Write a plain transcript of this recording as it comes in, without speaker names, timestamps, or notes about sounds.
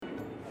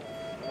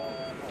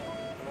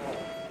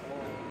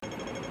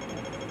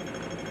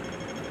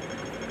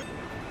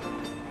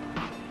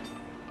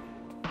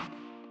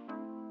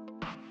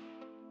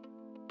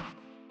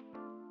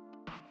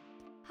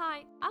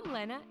I'm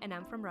Lena and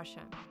I'm from Russia.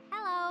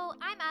 Hello,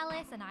 I'm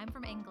Alice and I'm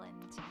from England.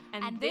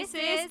 And this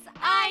is is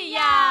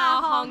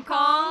Aya Hong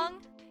Kong!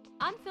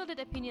 Unfiltered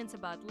opinions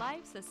about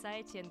life,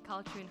 society and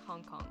culture in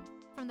Hong Kong.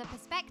 From the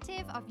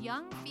perspective of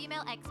young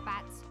female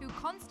expats who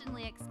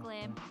constantly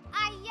exclaim,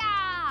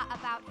 Aya!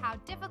 about how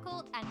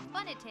difficult and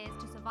fun it is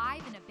to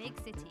survive in a big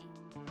city.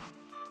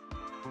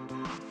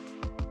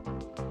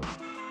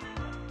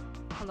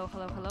 Hello.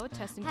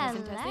 Testing.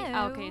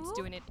 Hello. Okay, it's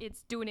doing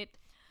it.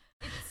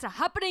 It's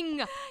happening.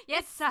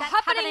 Yes, it's that's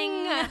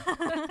happening.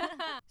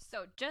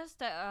 So,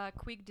 just a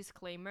quick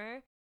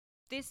disclaimer.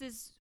 This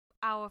is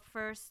our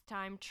first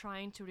time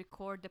trying to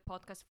record the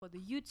podcast for the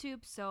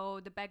YouTube, so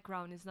the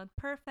background is not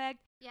perfect.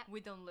 Yeah. We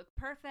don't look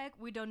perfect.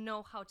 We don't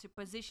know how to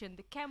position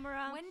the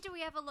camera. When do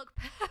we ever look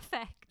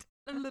perfect?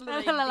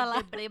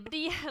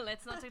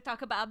 Let's not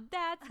talk about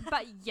that.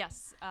 But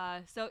yes,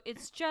 so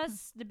it's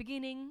just the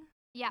beginning.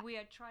 Yeah. We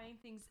are trying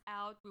things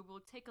out. We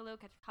will take a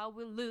look at how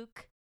we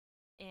look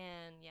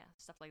and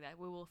stuff like that.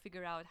 We will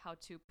figure out how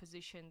to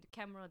position the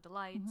camera, the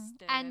lights,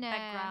 the And,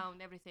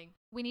 background, everything.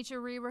 We need to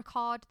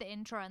re-record the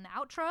intro and the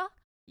outro.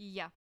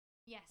 Yeah.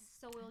 Yes,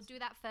 so we'll do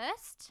that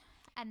first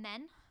and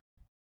then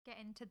get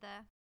into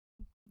the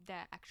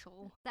The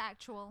actual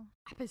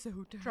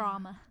episode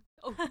drama.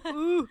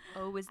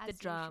 Always the As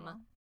drama.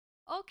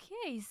 usual.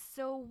 Okay,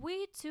 so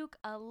we took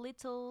a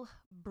little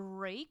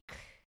break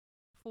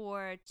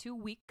for 2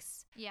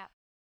 weeks Yeah.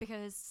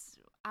 because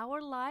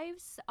our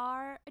lives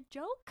are a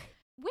joke.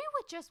 We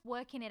were just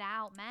working it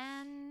out,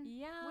 man.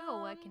 Yeah. We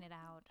were working it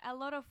out. A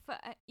lot of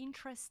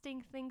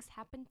interesting things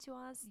happened to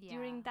us Yeah.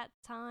 during that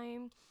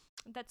time.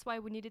 That's why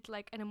we needed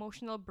like an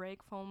emotional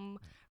break from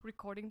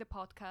recording the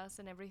podcast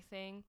and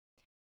everything.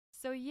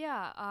 So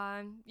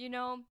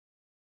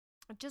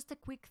just a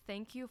quick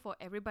thank you for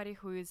everybody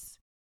who is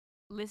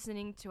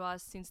listening to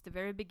us since the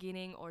very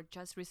beginning or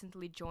just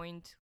recently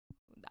joined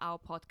our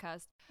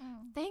podcast.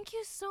 Thank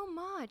you so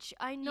much.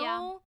 I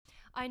know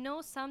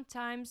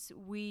sometimes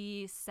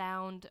we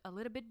sound a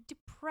little bit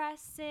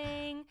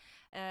depressing.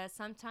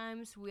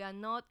 Sometimes we are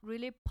not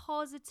really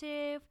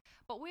positive,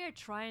 but we are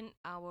trying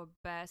our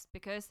best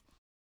because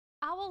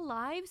our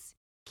lives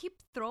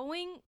keep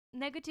throwing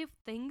negative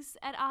things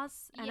at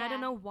us, and I don't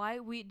Yeah. know why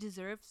we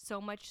deserve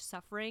so much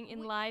suffering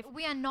in life.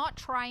 We are not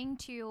trying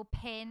to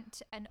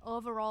paint an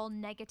overall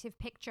negative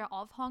picture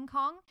of Hong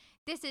Kong.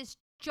 This is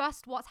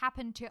just what's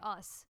happened to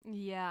us.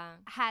 Yeah.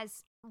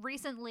 Has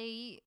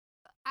recently,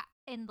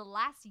 in the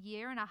last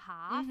year and a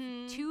half,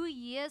 Mhm. 2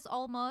 years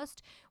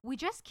almost, we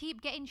just keep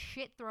getting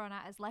shit thrown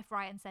at us left,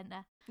 right, and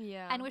center.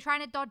 Yeah. And we're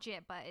trying to dodge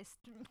it, but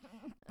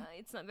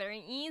it's not very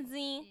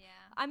easy.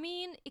 yeah. I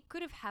mean, it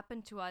could have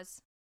happened to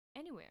us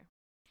anywhere.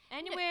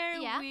 Anywhere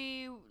yeah.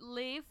 we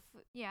live,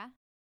 Yeah.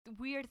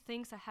 weird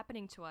things are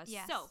happening to us.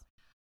 Yes. So,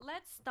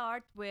 let's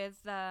start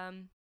with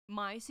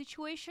my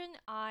situation.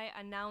 I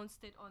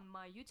announced it on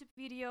my YouTube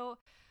video.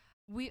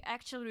 We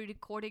actually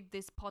recorded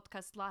this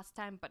podcast last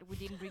time, but we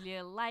didn't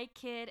really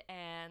like it,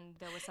 and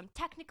there were some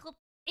technical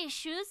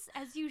issues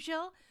as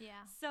usual.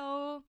 Yeah.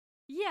 So,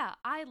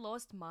 I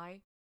lost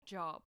my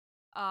job.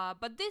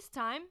 But this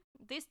time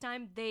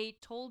they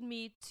told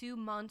me 2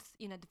 months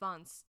in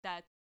advance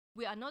that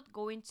we are not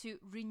going to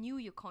renew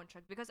your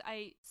contract because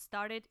I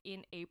started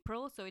in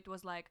April, so it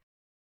was like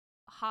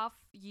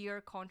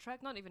half-year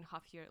contract, not even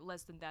half year,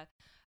 less than that.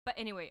 But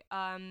anyway,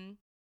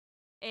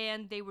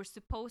 and they were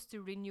supposed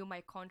to renew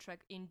my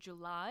contract in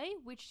July,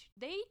 which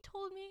they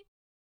told me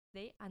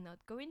they are not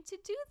going to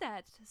do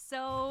that.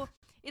 So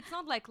it's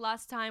not like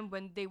last time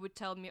when they would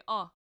tell me,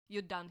 "Oh,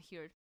 you're done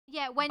here."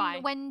 Yeah, Bye.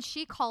 when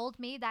she called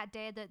me that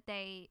day that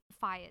they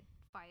fired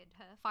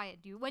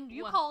you. When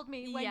you Wha- called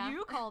me, yeah. I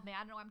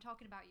don't know, I'm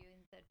talking about you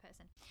in third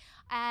person.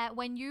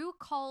 When you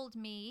called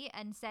me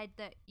and said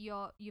that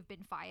you've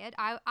been fired,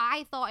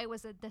 I thought it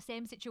was the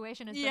same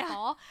situation as Yeah.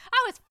 before.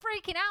 I was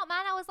freaking out,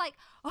 man. I was like,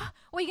 oh,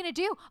 what are you gonna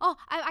do? Oh,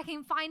 I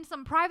can find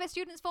some private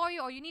students for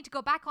you, or you need to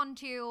go back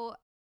onto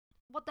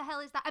what the hell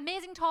is that?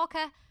 Amazing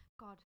Talker.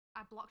 God,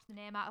 I blocked the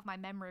name out of my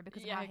memory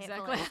because of how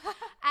hateful it is.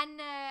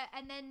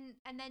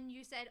 And then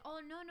you said,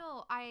 "Oh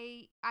no,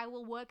 I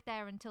will work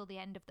there until the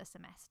end of the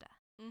semester.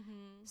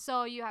 Mm-hmm.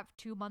 So you have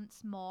 2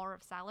 months more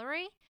of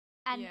salary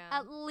and Yeah.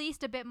 at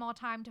least a bit more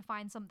time to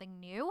find something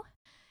new."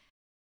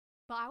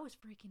 But I was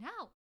freaking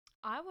out.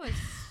 I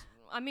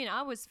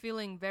was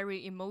feeling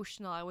very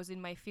emotional. I was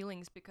in my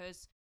feelings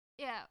because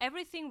Yeah.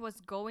 everything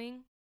was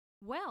going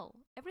well.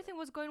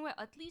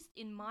 At least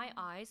in my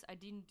eyes. I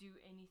didn't do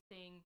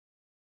anything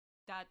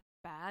that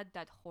bad,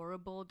 that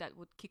horrible, that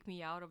would kick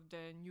me out of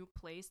the new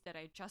place that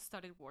I just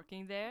started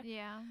working there.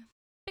 Yeah.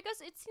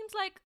 Because it seems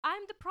like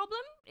I'm the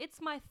problem. It's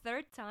my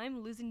third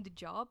time losing the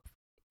job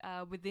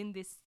within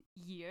this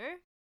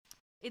year.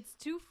 It's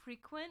too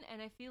frequent,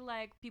 and I feel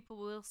like people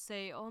will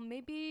say, "Oh,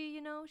 maybe,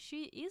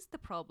 she is the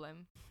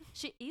problem.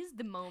 She is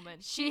the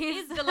moment. She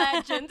is the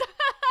legend."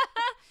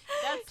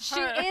 That's She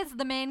her. is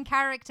the main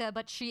character,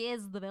 but she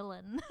is the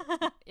villain.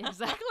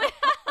 Exactly.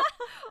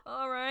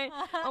 All right.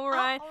 All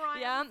right,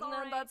 Yeah,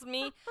 sorry. that's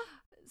me.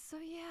 So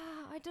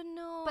yeah, I don't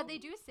know. But they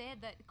do say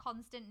that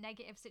constant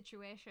negative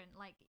situation,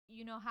 like,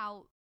 you know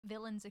how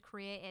villains are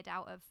created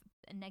out of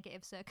a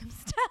negative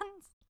circumstance.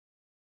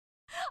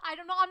 I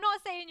don't know. I'm not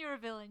saying you're a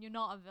villain. You're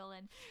not a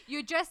villain.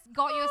 You just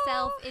got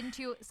yourself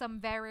into some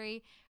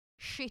very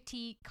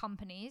shitty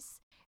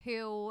companies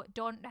who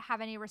don't have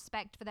any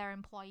respect for their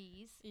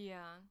employees,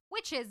 Yeah.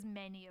 which is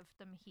many of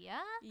them here.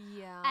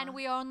 Yeah. And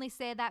we only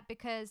say that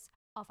because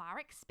of our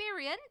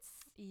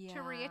experience. Yeah.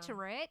 To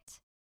reiterate,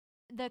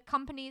 the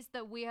companies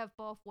that we have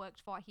both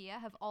worked for here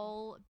have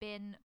all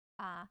been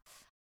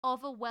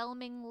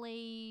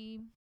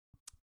overwhelmingly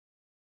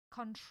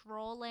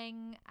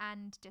controlling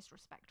and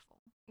disrespectful.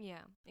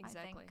 Yeah,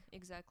 exactly. think.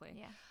 Exactly.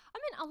 Yeah. I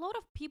mean, a lot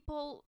of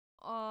people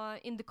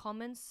in the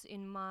comments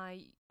on my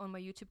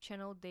YouTube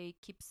channel, they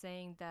keep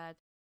saying that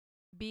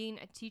being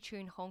a teacher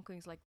in Hong Kong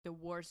is like the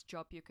worst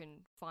job you can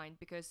find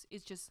because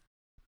it's just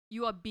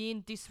you are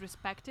being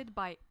disrespected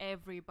by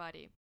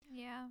everybody.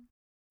 Yeah.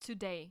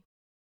 Today,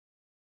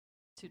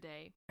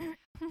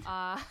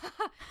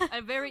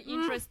 a very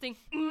interesting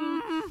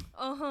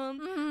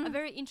a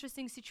very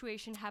interesting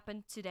situation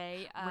happened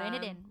today. Rein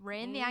it in.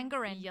 Rein the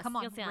anger in. Yes, Come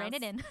on, yes, rein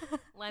it yes. in.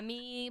 Let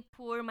me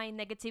pour my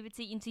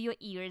negativity into your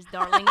ears,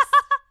 darlings.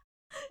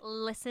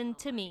 Listen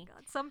to me.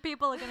 God, some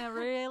people are gonna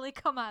really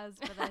come at us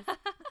for this.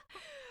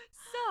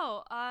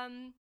 So,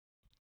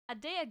 a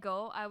day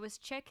ago, I was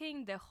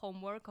checking the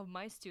homework of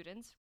my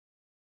students,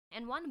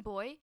 and one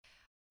boy,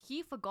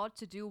 he forgot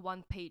to do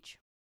one page.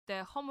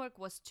 The homework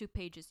was 2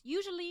 pages.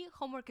 Usually,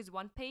 homework is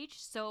 1 page,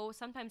 so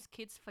sometimes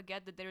kids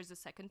forget that there is a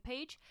second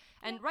page.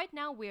 And right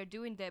now, we are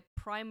doing the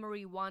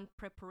primary 1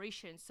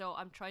 preparation, so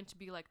I'm trying to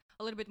be like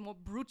a little bit more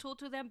brutal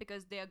to them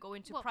because they are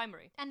going to Well,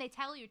 primary. And they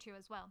tell you to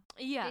as well.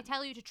 Yeah. They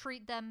tell you to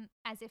treat them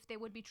as if they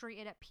would be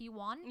treated at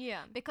P1.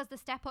 Yeah. Because the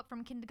step up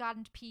from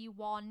kindergarten to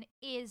P1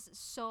 is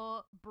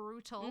so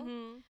brutal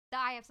Mm-hmm.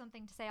 that I have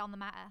something to say on the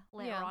matter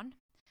later Yeah.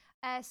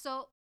 on.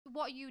 So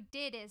what you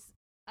did is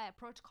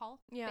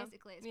protocol. Yeah.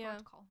 Basically, it's Yeah.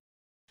 protocol.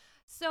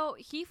 So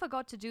he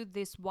forgot to do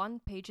this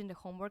 1 page in the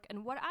homework,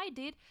 and what I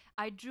did,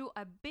 I drew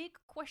a big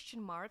question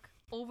mark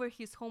over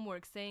his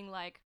homework, saying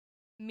like,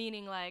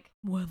 meaning like,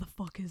 Where the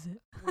fuck is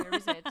it? where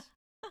is it?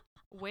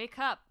 Wake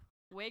up,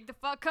 wake the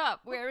fuck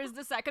up. Where is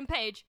the second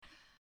page?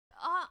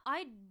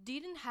 I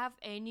didn't have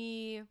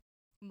any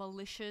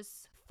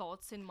malicious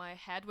thoughts in my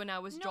head when I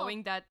was No,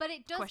 drawing that But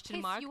it does question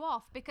piss mark. you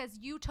off because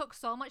you took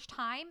so much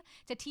time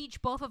to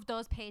teach both of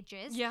those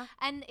pages. Yeah.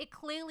 And it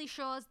clearly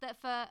shows that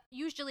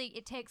usually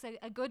it takes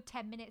a good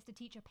 10 minutes to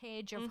teach a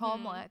page of Mhm.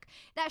 homework.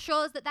 That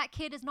shows that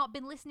kid has not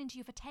been listening to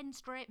you for 10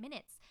 straight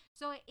minutes.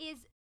 So it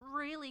is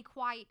really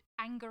quite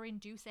anger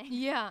inducing.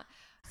 Yeah.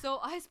 So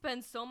I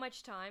spent so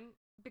much time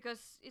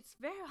because it's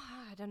very,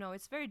 I don't know,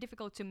 it's very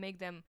difficult to make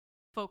them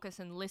focus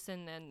and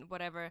listen and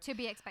whatever. To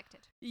be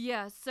expected.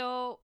 Yeah,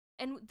 so,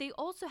 and they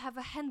also have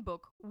a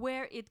handbook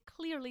where it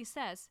clearly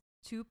says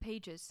 2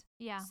 pages.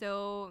 Yeah.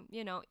 So,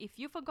 you know, if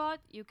you forgot,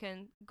 you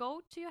can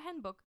go to your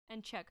handbook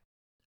and check.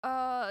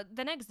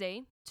 The next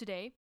day,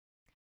 today,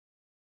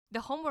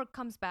 the homework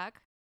comes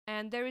back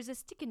and there is a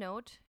sticky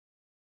note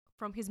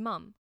from his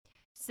mom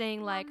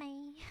saying like,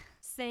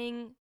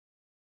 saying,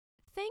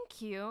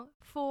 thank you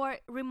for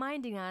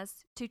reminding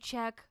us to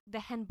check the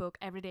handbook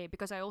every day,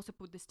 because I also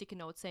put the sticky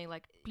note saying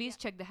like, please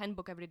check the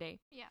handbook every day.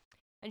 Yeah.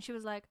 And she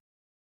was like,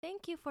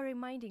 thank you for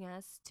reminding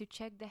us to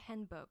check the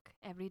handbook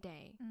every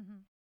day. Mm-hmm.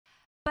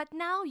 But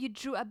now you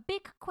drew a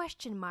big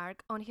question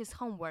mark on his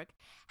homework.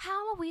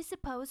 How are we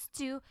supposed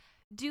to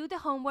do the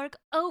homework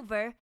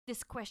over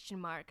this question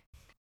mark?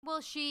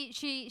 Well, she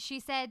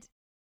said,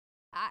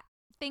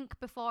 think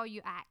before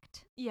you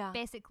act. Yeah.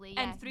 Basically,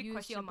 And yeah, 3 use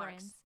question your marks.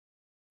 brains.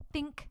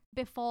 Think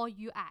before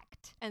you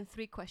act. And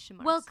 3 question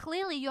marks. Well,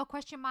 clearly your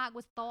question mark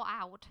was thought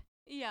out.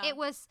 yeah. It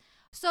was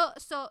so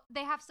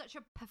they have such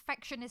a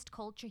perfectionist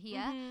culture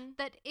here Mhm.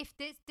 that if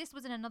this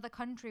was in another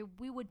country,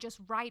 we would just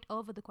write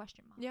over the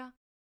question mark Yeah.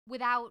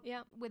 without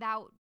Yeah.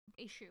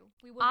 issue.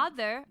 We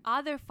wouldn't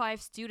Other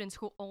 5 students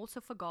who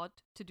also forgot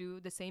to do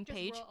the same just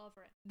page, wrote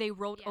over it. they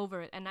wrote Yeah.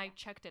 over it, and I Yeah.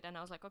 checked it, and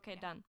I was like, okay, Yeah.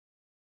 done.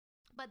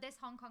 But this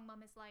Hong Kong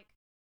mum is like,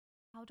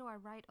 how do I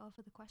write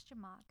over the question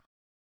mark?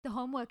 The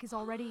homework is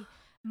already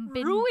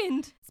been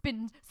Ruined. It's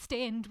been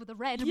stained with a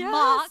red Yes.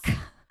 mark.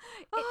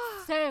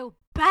 It's so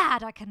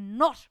bad. I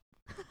cannot.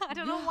 I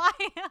don't know Yeah. why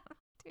I'm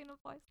doing a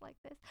voice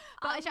like this,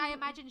 but I Um,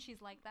 imagine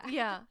she's like that.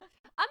 Yeah.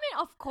 I mean,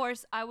 of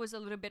course, I was a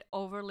little bit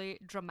overly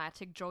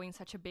dramatic drawing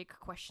such a big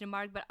question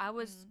mark, but I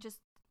was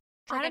just,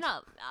 I Triggered.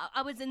 don't know,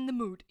 I was in the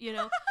mood, you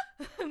know?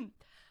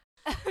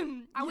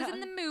 I was in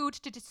the mood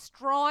to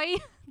destroy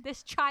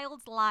this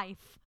child's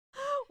life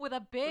with a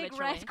big Literally.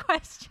 red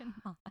question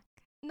mark.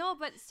 No,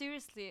 but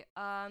seriously,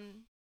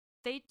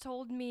 they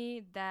told me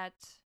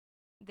that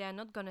they're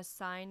not gonna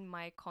sign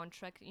my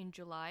contract in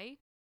July,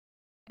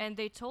 and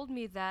they told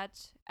me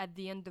that at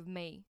the end of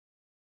May.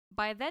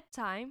 By that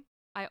time,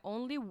 I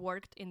only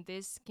worked in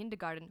this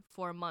kindergarten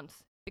for a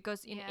month,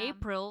 because in Yeah.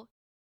 April,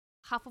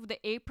 half of the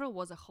April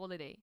was a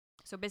holiday.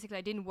 So basically,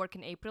 I didn't work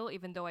in April,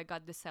 even though I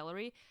got the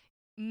salary.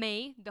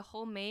 May, the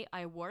whole May,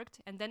 I worked.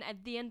 And then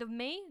at the end of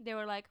May, they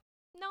were like,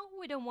 no,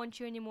 we don't want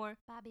you anymore.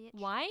 Bad bitch.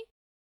 Why?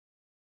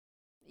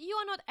 You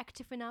are not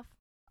active enough.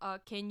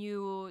 Can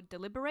you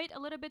deliberate a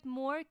little bit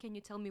more? Can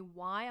you tell me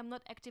why I'm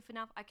not active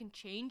enough? I can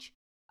change.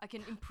 I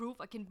can improve.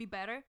 I can be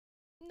better.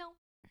 No.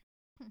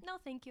 No,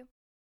 thank you.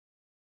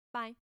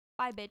 Bye.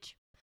 Bye, bitch.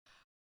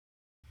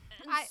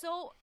 And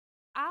so,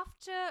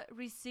 after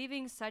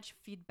receiving such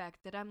feedback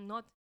that I'm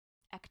not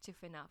active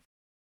enough,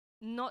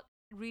 not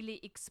really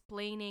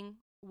explaining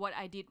what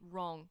I did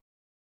wrong,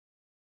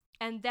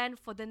 and then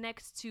for the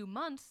next 2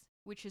 months,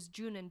 which is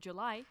June and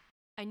July,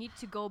 I need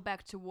to go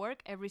back to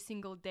work every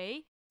single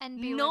day, And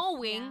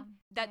knowing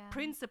that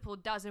principal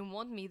doesn't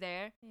want me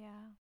there. Yeah.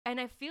 And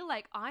I feel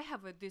like I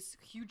have this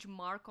huge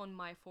mark on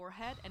my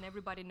forehead, and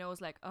everybody knows,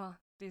 like, oh,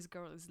 this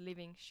girl is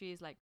leaving. She is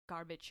like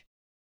garbage.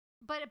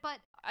 But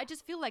I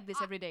just feel like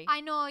this every day. I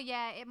know,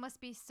 yeah, it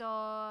must be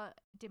so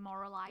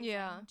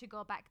demoralizing to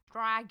go back,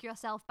 drag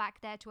yourself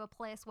back there to a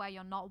place where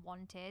you're not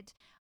wanted.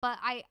 But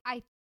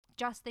I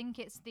just think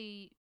it's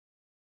the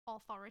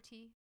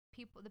authority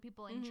people, the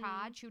people in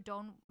charge who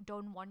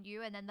don't want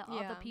you, and then the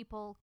other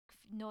people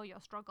know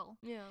your struggle.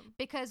 Yeah.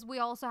 Because we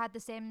also had the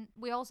same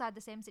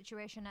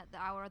situation at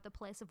our other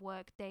place of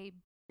work. They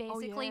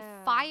basically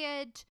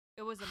fired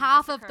It was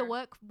half of the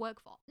massacre.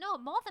 workforce. No,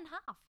 more than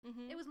half.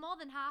 Mhm. It was more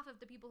than half of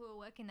the people who were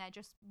working there.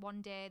 Just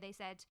one day they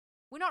said,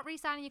 we're not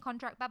re-signing your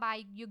contract,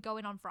 bye-bye, you're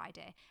going on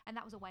Friday. And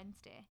that was a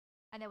Wednesday.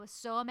 And there were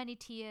so many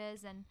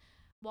tears and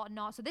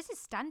whatnot. So this is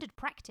standard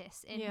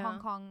practice in Hong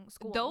Kong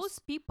schools. Those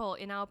people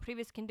in our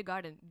previous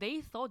kindergarten, they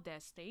thought they're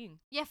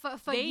staying. Yeah, for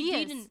they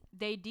years.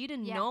 They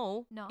didn't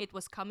know No. it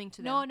was coming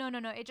to them.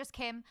 No. It just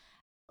came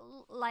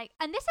like,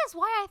 and this is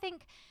why I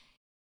think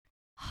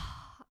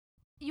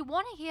you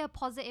want to hear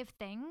positive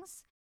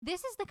things.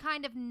 This is the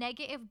kind of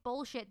negative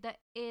bullshit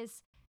that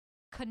is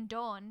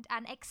condoned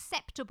and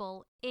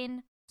acceptable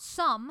in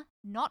some,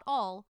 not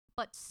all,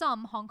 but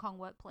some Hong Kong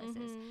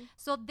workplaces. Mhm.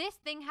 So this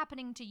thing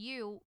happening to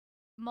you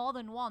more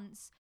than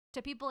once,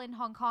 to people in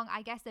Hong Kong,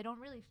 I guess they don't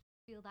really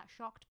feel that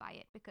shocked by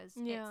it because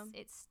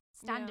it's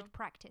standard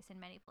practice in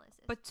many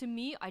places. But to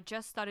me, I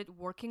just started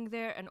working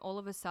there, and all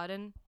of a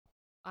sudden,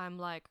 I'm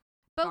like,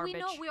 but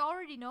garbage. we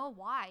already know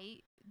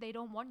why they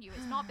don't want you.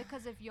 It's not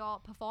because of your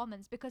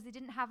performance, because they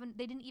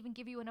didn't even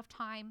give you enough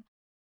time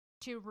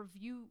to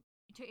review,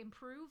 to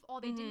improve, or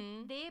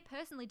they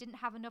personally didn't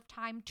have enough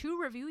time to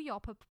review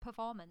your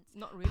performance.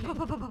 Not really.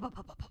 Performance.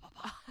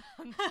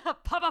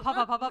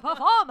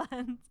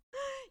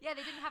 Yeah,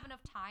 they didn't have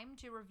enough time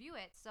to review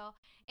it. So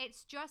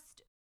it's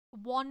just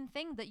one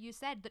thing that you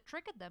said that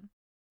triggered them.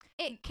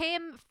 It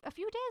came a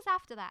few days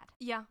after that.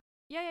 Yeah,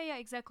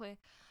 exactly.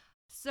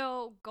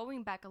 So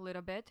going back a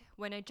little bit,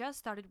 when I just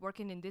started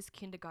working in this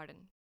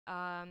kindergarten,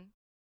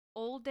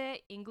 all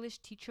the English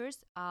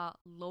teachers are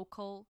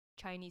local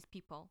Chinese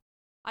people.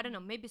 I don't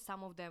know, maybe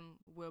some of them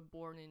were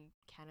born in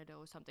Canada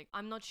or something.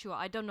 I'm not sure.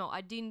 I don't know.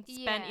 I didn't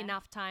spend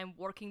enough time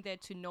working there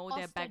to know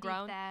their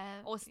background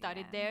or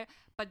studied there.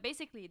 But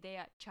basically, they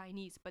are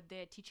Chinese, but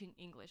they're teaching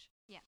English.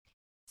 Yeah.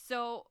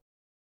 So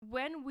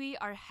when we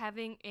are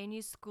having any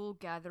school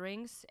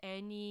gatherings,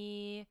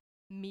 any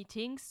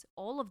meetings,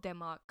 all of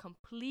them are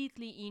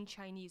completely in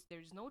Chinese.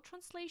 There's no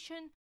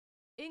translation.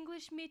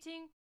 English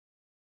meeting,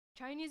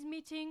 Chinese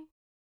meeting,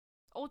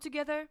 all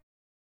together.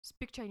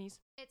 Speak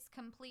Chinese. It's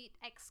complete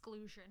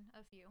exclusion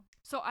of you.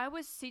 So I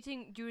was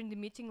sitting during the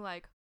meeting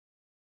like,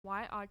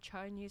 why are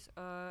Chinese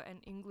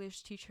and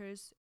English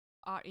teachers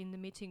are in the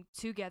meeting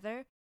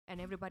together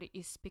and everybody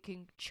is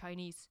speaking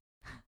Chinese?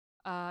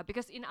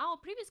 Because in our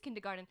previous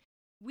kindergarten,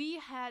 we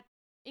had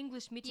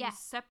English meetings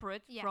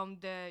separate from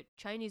the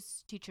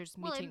Chinese teachers'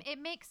 meeting. Well, it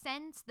makes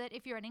sense that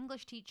if you're an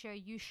English teacher,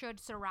 you should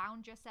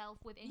surround yourself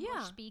with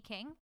English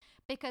speaking,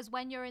 because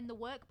when you're in the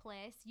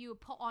workplace, you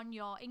put on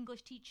your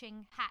English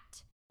teaching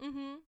hat.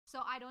 Mm-hmm.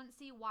 So I don't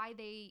see why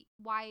they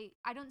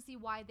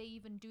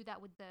even do that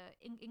with the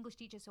English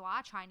teachers who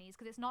are Chinese,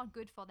 because it's not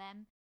good for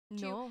them.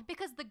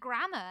 Because the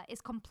grammar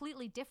is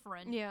completely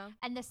different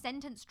and the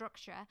sentence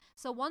structure.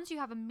 So once you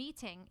have a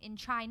meeting in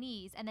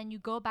Chinese and then you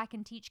go back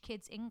and teach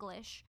kids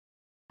English,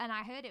 and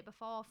I heard it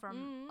before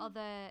from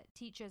other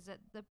teachers at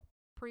the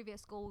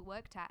previous school we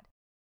worked at,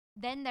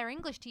 then their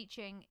English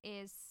teaching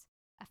is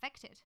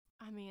affected.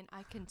 I mean,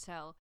 I can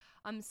tell.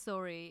 I'm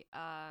sorry.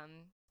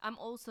 I'm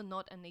also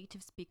not a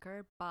native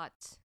speaker,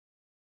 but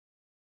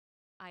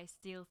I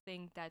still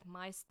think that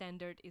my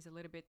standard is a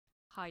little bit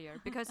higher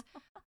because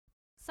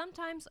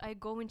sometimes I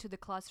go into the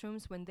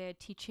classrooms when they're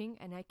teaching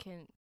and I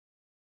can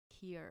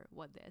hear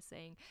what they're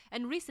saying.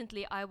 And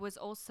recently I was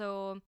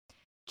also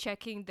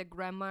checking the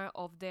grammar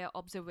of their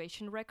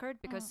observation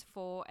record because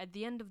for at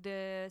the end of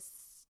the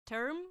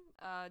term,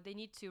 they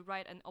need to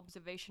write an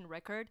observation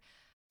record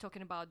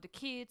talking about the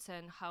kids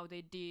and how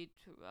they did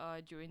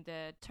during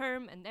the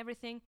term and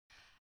everything.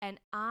 And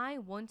I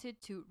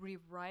wanted to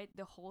rewrite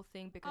the whole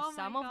thing because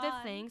some of the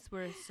things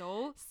were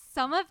so...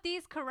 Some of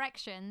these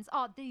corrections,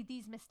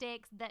 these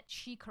mistakes that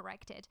she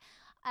corrected,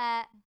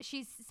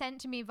 she's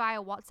sent to me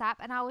via WhatsApp,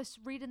 and I was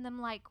reading them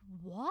like,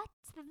 what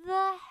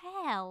the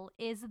hell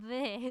is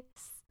this?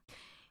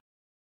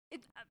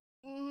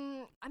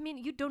 I mean,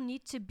 you don't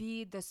need to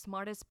be the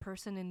smartest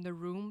person in the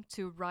room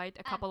to write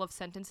a couple of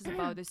sentences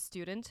about this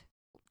student.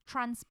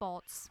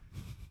 Transports.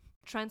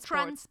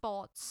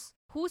 Transports.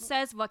 Who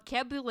says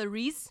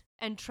vocabularies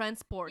and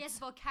transports? Yes,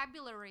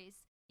 vocabularies.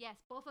 Yes,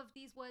 both of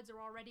these words are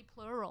already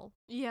plural.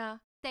 Yeah.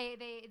 They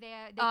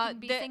can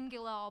be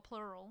singular or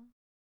plural.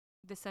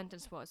 The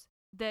sentence was,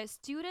 the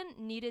student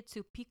needed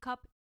to pick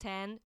up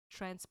 10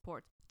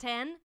 transports.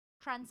 10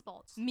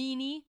 transports.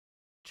 Mini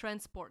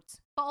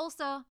transports. But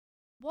also,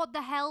 what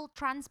the hell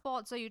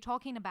transports are you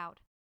talking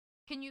about?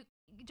 Can you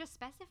just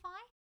specify?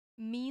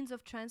 Means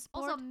of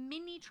transport. Also,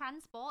 mini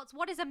transports.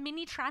 What is a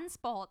mini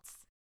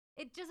transports?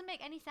 It doesn't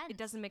make any sense. It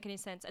doesn't make any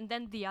sense. And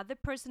then the other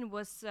person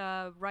was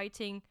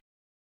writing,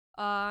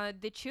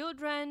 the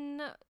children,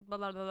 blah,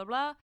 blah, blah, blah,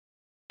 blah,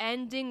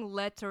 ending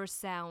letter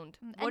sound.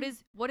 What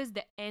is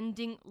the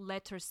ending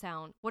letter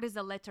sound? What is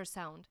the letter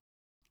sound?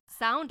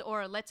 Sound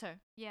or a letter?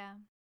 Yeah.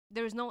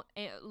 There is no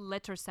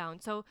letter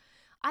sound. So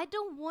I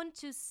don't want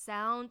to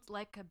sound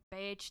like a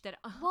bitch that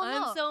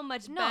I'm so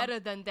much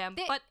better than them.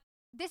 But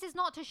this is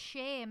not to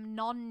shame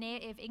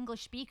non-native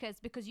English speakers,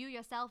 because you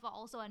yourself are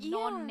also a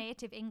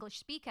non-native English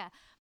speaker.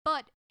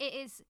 But it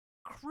is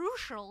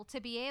crucial to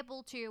be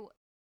able to,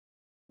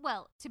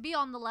 well, to be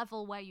on the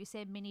level where you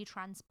say mini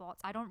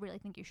transports. I don't really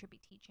think you should be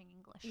teaching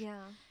English.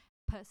 Yeah.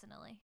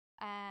 Personally.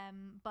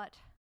 But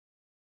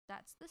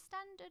that's the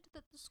standard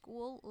that the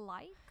school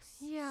likes.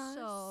 Yeah.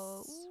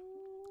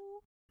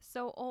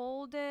 So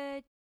all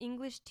the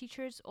English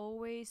teachers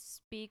always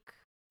speak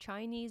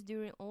Chinese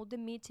during all the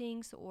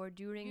meetings or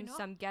during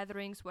some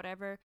gatherings,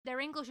 whatever. Their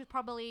English is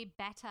probably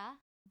better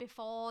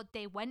before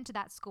they went to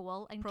that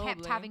school and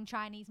kept having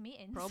Chinese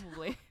meetings.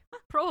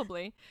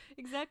 Probably.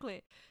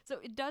 Exactly. So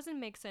it doesn't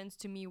make sense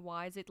to me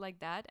why is it like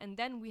that. And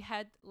then we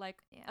had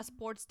like a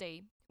sports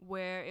day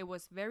where it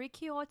was very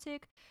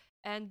chaotic.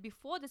 And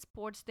before the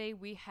sports day,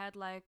 we had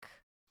like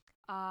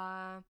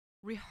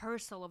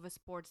rehearsal of a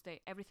sports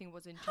day. Everything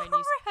was in Chinese.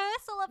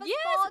 Rehearsal of a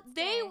sports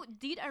day? Yes,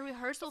 they did a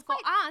rehearsal for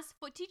us,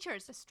 for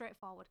teachers. It's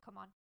straightforward, come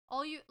on.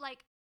 All you,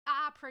 like, at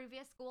our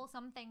previous school,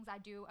 some things I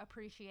do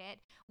appreciate.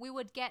 We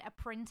would get a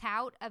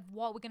printout of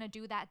what we're going to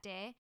do that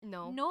day.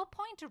 No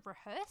point to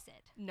rehearse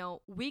it.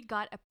 No, we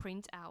got a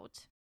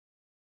printout.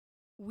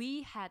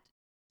 We had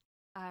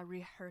a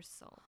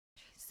rehearsal.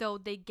 So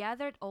they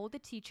gathered all the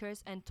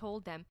teachers and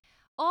told them,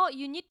 oh,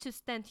 you need to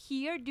stand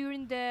here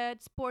during the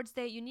sports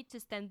day. You need to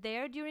stand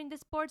there during the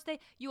sports day.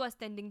 You are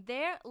standing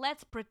there.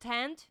 Let's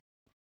pretend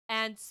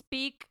and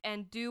speak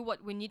and do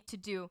what we need to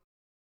do.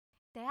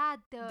 They are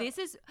This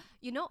is,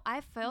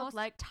 I felt most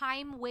like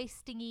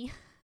time-wasting-y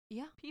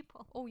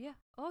people. Oh,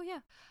 yeah.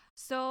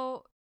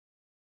 So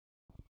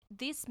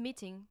this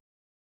meeting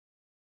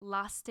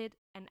lasted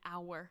an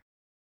hour.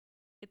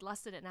 It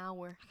lasted an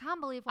hour. I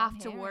can't believe what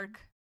after I'm hearing. work.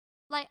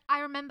 Like, I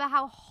remember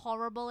how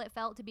horrible it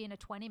felt to be in a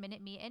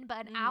 20-minute meeting,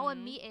 but an hour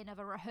meeting of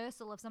a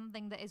rehearsal of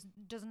something that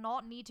does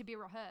not need to be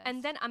rehearsed.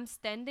 And then I'm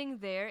standing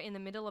there in the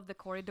middle of the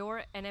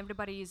corridor, and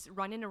everybody is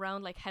running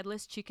around like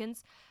headless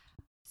chickens,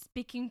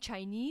 speaking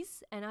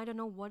Chinese, and I don't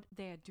know what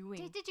they're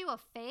doing. They did you a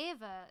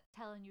favor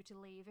telling you to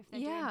leave if they're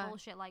doing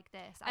bullshit like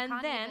this.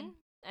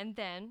 And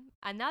then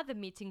another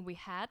meeting we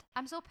had.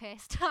 I'm so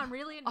pissed. I'm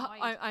really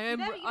annoyed.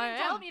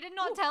 You did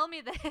not tell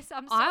me this.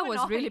 I'm so I was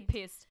annoyed. really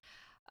pissed.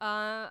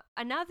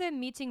 Another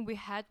meeting we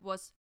had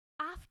was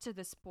after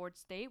the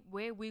sports day,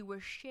 where we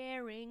were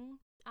sharing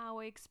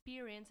our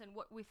experience and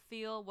what we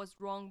feel was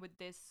wrong with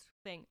this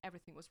thing.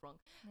 Everything was wrong.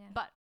 Yeah.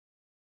 But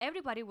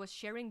everybody was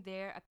sharing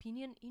their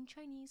opinion in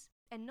Chinese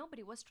and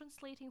nobody was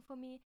translating for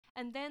me.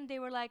 And then they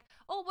were like,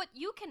 oh, what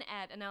you can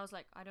add. And I was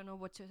like, I don't know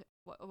what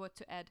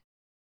to add.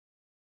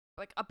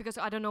 Like, because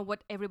I don't know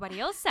what everybody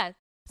else said.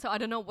 So I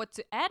don't know what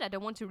to add. I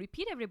don't want to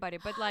repeat everybody,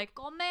 but like,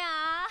 that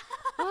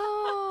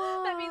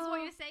means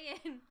what you're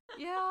saying.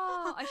 Yeah,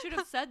 I should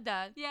have said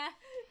that. Yeah.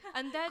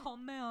 And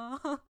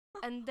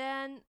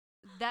then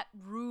that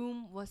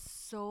room was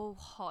so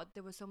hot.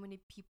 There were so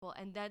many people,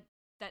 and that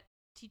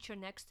teacher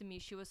next to me,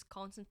 she was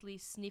constantly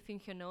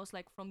sniffing her nose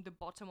like from the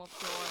bottom of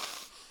the.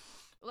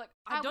 Like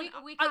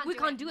we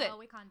can't do it. No,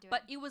 we can't do it.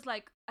 But it was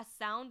like a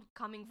sound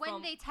coming from.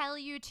 When they tell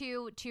you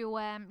to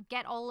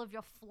get all of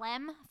your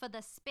phlegm for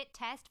the spit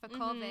test for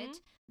COVID,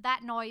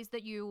 that noise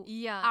that you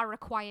are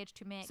required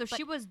to make. So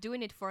she was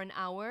doing it for an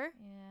hour,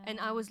 and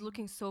I was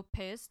looking so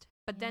pissed.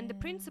 But then the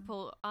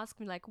principal asked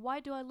me like, "Why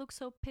do I look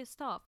so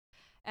pissed off?"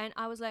 And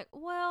I was like,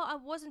 "Well, I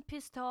wasn't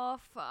pissed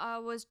off. I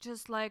was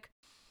just like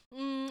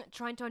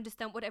trying to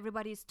understand what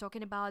everybody is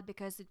talking about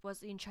because it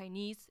was in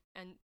Chinese."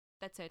 And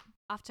that's it.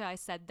 After I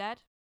said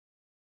that,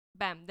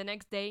 bam, the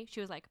next day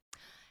she was like,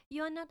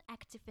 you're not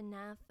active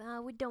enough.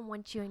 We don't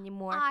want you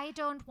anymore. I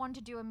don't want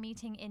to do a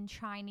meeting in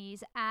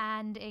Chinese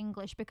and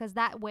English because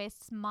that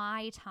wastes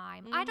my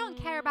time. I don't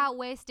care about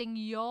wasting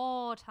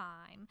your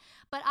time,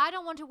 but I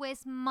don't want to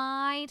waste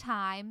my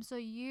time, so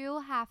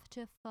you have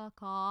to fuck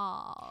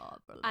off.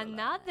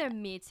 Another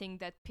meeting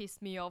that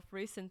pissed me off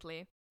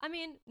recently. I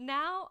mean,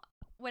 now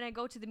when I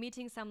go to the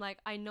meetings, I'm like,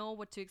 I know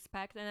what to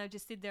expect, and I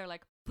just sit there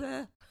like,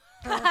 "Bleh."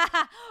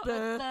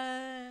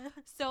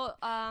 So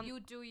You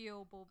do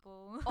you, boo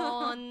boo.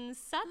 on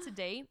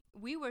Saturday,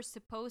 we were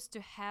supposed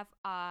to have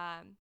a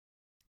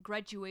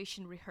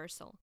graduation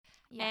rehearsal.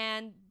 Yeah.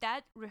 And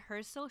that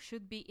rehearsal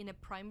should be in a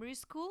primary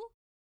school,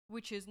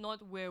 which is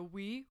not where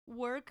we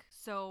work.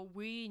 So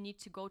we need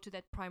to go to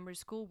that primary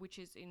school, which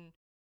is in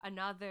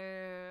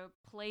another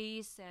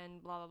place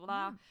and blah, blah,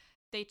 blah.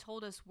 They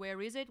told us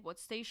where is it, what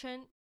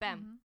station, bam.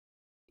 Mhm.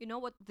 You know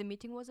what the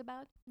meeting was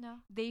about? No.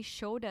 They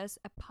showed us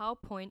a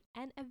PowerPoint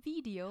and a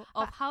video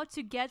of how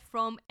to get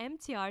from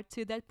MTR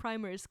to that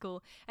primary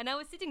school. And I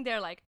was sitting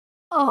there like,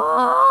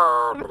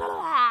 Oh.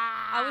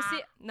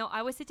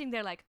 I was sitting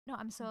there like, No,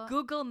 I'm so.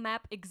 Google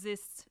Map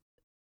exists.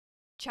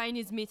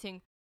 Chinese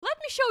meeting. Let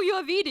me show you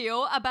a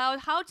video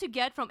about how to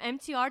get from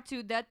MTR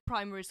to that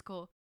primary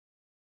school.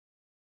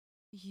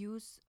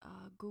 Use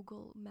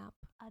Google Map.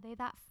 Are they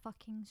that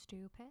fucking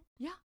stupid?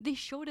 Yeah, they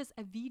showed us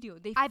a video.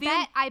 They I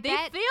bet. they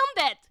filmed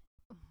it.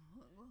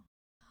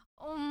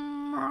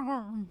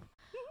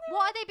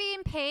 What are they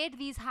being paid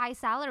these high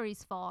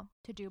salaries for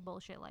to do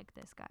bullshit like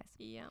this, guys?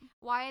 Yeah.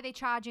 Why are they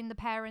charging the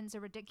parents a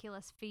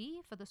ridiculous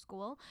fee for the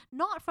school?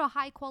 Not for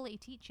high quality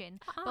teaching,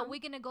 but we're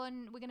gonna go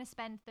and we're gonna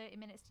spend 30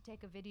 minutes to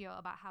take a video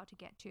about how to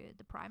get to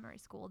the primary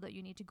school that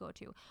you need to go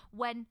to.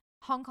 When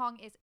Hong Kong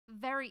is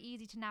very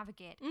easy to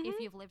navigate if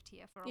you've lived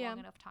here for a long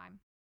enough time.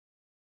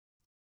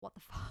 What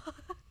the fuck?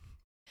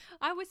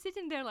 I was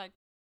sitting there like,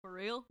 for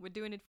real? We're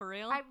doing it for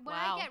real? When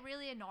I get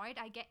really annoyed,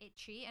 I get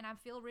itchy, and I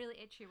feel really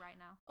itchy right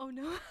now. Oh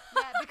no.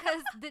 Yeah,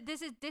 because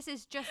this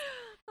is just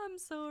I'm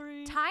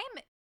sorry.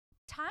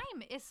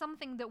 Time is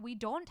something that we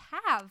don't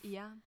have.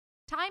 Yeah,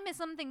 Time is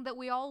something that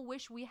we all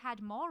wish we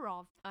had more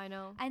of, I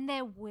know. and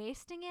they're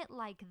wasting it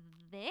like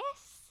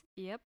this.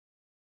 Yep.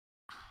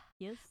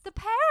 Yes. The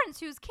parents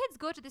whose kids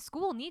go to this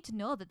school need to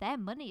know that their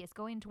money is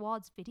going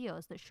towards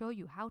videos that show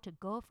you how to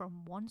go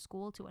from one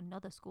school to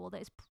another school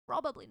that is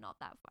probably not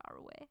that far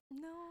away.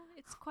 No,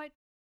 it's quite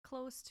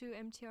close to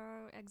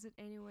MTR exit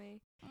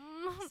anyway.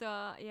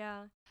 So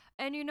yeah,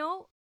 and you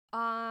know,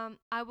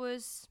 I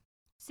was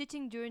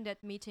sitting during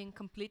that meeting,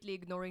 completely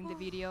ignoring the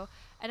video,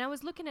 and I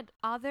was looking at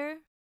other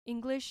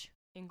English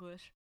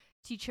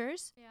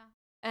teachers, Yeah.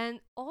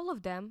 and all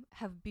of them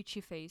have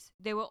bitchy face.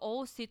 They will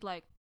all sit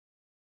like,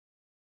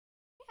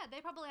 Yeah,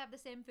 they probably have the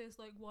same face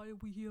like, why are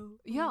we here?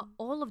 yeah,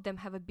 all of them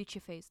have a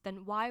bitchy face.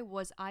 Then why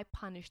was I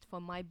punished for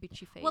my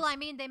bitchy face? Well, I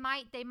mean, they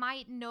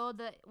might know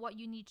that what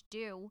you need to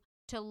do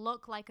to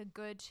look like a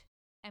good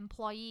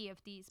employee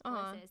of these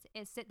places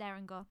is sit there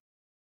and go.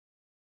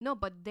 No,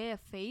 but their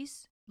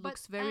face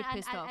looks very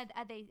pissed off.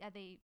 Are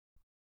they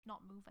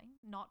not moving,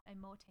 not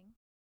emoting,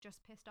 just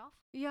pissed off?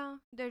 Yeah,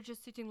 they're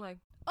just sitting like,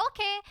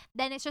 Okay,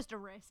 then it's just a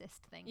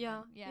racist thing.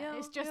 Yeah, then. yeah,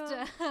 It's just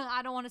yeah.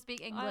 I don't want to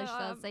speak English,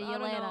 so see you I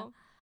don't later. know.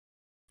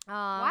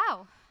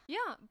 Wow.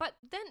 Yeah, but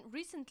then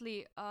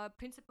recently,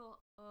 principal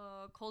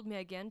called me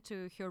again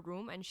to her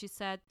room, and she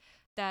said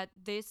that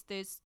this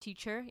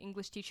teacher,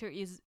 English teacher,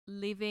 is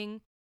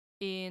leaving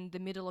in the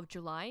middle of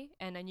July,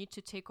 and I need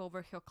to take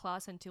over her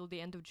class until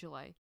the end of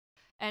July.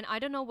 And I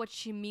don't know what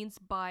she means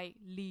by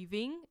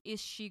leaving.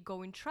 Is she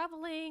going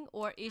traveling,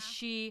 or is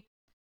she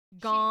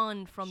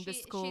gone from the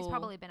school? She's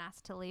probably been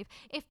asked to leave.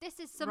 If this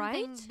is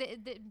something,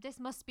 Right? this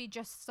must be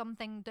just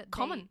something that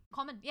Common.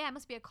 common. Yeah, it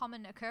must be a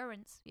common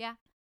occurrence. Yeah.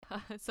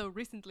 So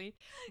recently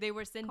they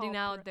were sending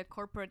out the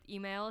corporate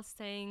email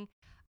saying,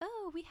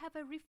 oh, we have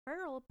a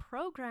referral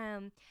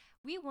program.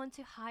 We want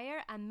to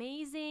hire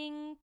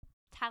amazing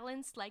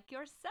talents like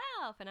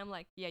yourself. And I'm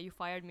like, yeah, you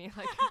fired me.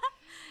 Like,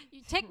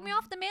 You take me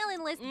off the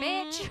mailing list,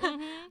 bitch.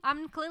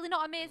 I'm clearly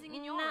not amazing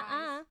in your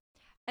eyes.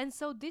 And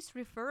so this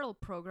referral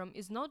program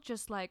is not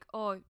just like,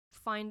 oh,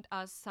 find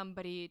us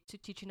somebody to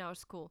teach in our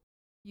school.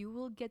 You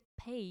will get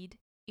paid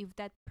if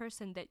that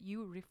person that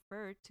you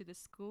refer to the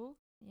school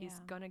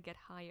is gonna get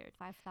hired.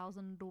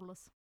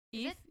 $5,000.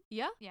 If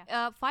yeah,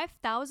 Yeah.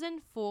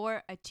 5,000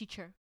 for a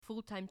teacher,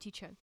 full-time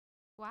teacher.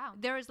 Wow.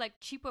 There is like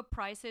cheaper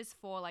prices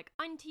for like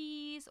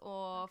aunties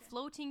or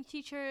floating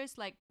teachers,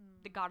 like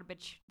the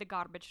garbage,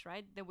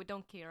 right? That we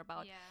don't care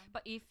about. Yeah.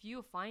 But if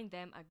you find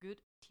them a good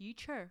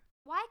teacher,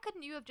 Why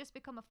couldn't you have just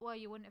become a floor?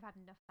 You wouldn't have had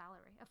enough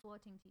salary. A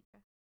floating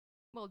teacher.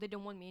 well, they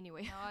don't want me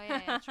anyway. Oh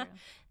yeah, true.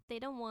 They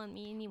don't want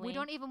me anyway. We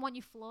don't even want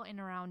you floating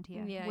around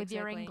here Yeah, with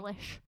your exactly.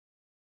 English.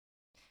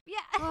 Yeah,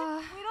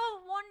 we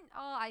don't want.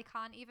 Oh, I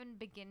can't even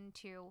begin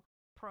to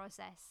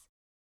process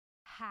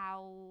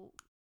how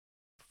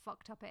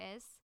fucked up it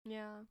is.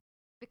 Yeah.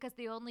 Because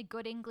the only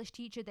good English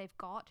teacher they've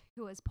got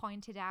who has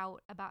pointed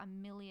out about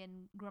 1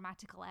 million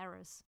grammatical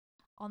errors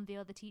on the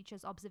other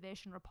teacher's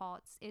observation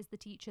reports is the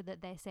teacher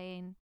that they're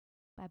saying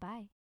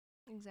bye-bye.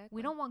 Exactly.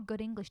 We don't want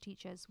good English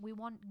teachers. We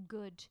want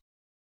good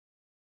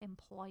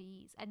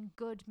employees. And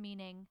good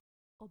meaning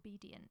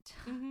obedient.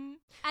 Mm-hmm.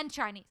 And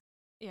Chinese.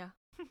 Yeah.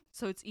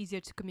 So it's easier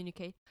to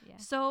communicate. Yeah.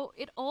 So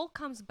it all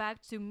comes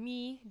back to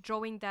me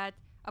drawing that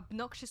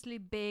obnoxiously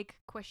big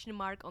question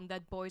mark on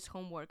that boy's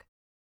homework.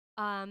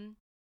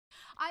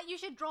 You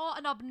should draw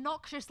an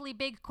obnoxiously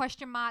big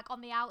question mark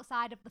on the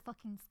outside of the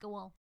fucking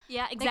school.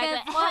 Yeah, Because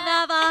exactly.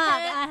 what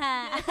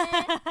the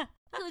fuck?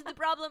 Who's the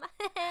problem?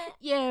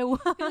 You.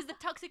 Who's the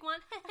toxic one?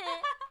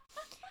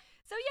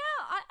 So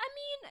yeah, I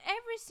mean,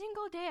 every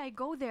single day I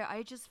go there,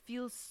 I just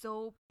feel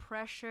so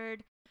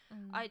pressured.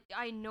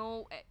 I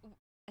know,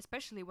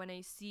 especially when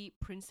I see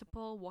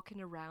principal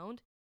walking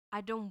around,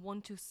 I don't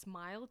want to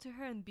smile to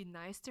her and be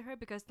nice to her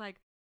because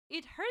like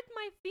it hurt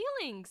my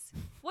feelings.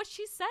 What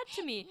she said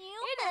to me,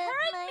 it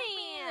hurt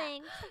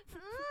me.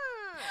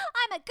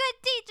 I'm a good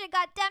teacher,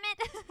 goddammit.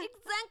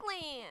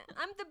 Exactly.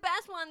 I'm the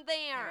best one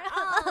there.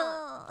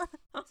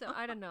 So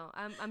I don't know.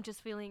 I'm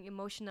just feeling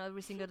emotional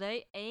every single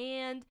day.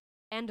 And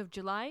end of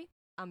July,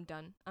 I'm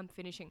done. I'm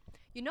finishing.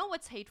 You know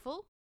what's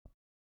hateful?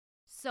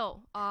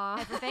 So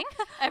Everything?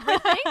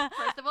 everything.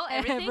 First of all,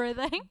 everything.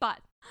 Everything. But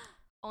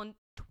on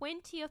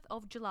 20th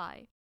of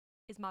July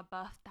is my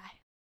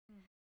birthday.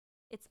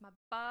 It's my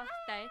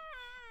birthday.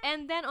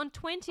 And then on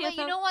 20th Wait,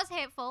 you know what's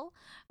hateful?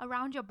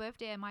 Around your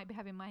birthday, I might be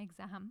having my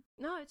exam.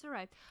 No, it's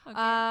alright.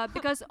 Okay.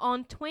 Because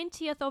on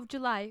 20th of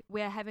July,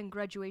 we're having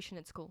graduation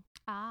at school.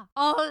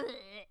 Oh,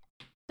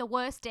 the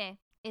worst day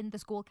in the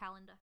school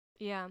calendar.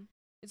 Yeah.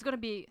 It's gonna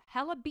be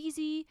hella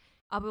busy.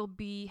 I will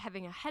be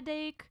having a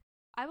headache.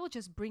 I will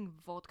just bring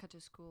vodka to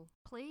school.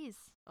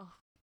 Please. Oh,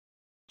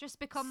 Just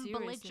become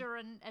seriously.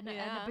 belligerent and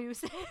Yeah.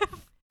 abusive.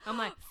 I'm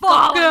like,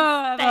 Fuck go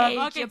on off, stage,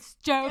 fucking you-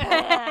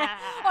 stupid.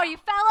 Or you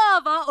fell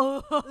over.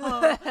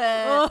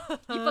 Oh.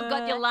 You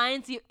forgot your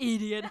lines, you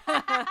idiot.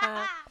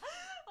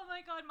 Oh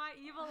my god, my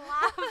evil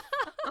laugh.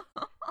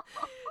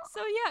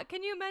 So yeah,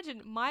 can you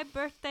imagine? My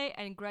birthday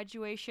and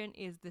graduation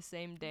is the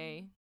same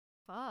day.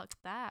 Fuck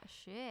that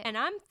shit. And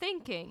I'm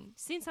thinking,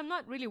 since I'm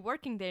not really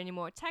working there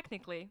anymore,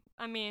 technically,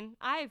 I mean,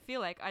 I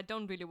feel like I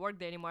don't really work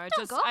there anymore.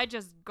 I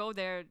just go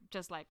there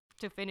just like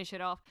to finish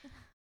it off.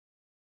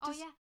 Oh just-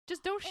 yeah.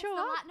 Just don't It's show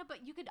the up. no,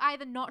 but you could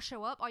either not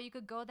show up or you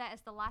could go there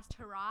as the last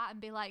hurrah and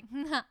be like,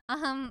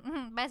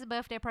 best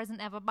birthday present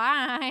ever,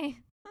 bye.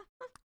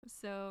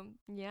 So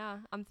yeah,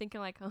 I'm thinking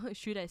like,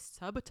 should I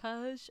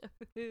sabotage?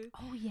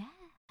 Oh yeah.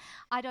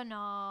 I don't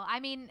know. I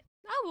mean,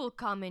 I will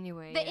come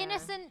anyway. the yeah.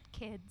 innocent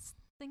kids.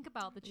 Think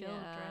about the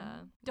children. Yeah,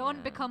 Don't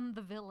yeah. become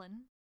the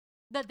villain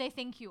that they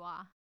think you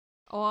are.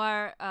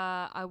 Or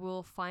I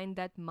will find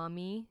that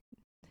mummy,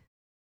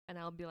 and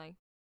I'll be like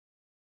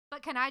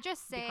But can I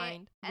just say,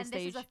 behind the and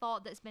this is a stage.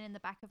 thought that's been in the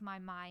back of my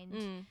mind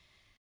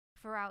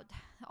throughout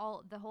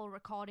the whole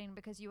recording,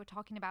 because you were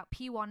talking about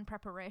P1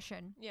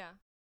 preparation. Yeah.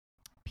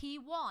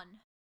 P1,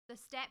 the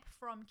step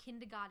from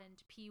kindergarten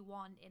to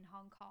P1 in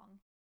Hong Kong,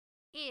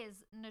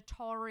 is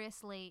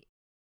notoriously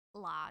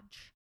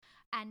large.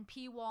 And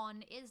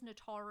P1 is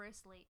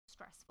notoriously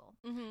stressful.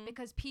 Mm-hmm.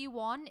 Because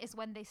P1 is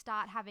when they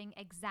start having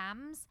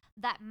exams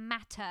that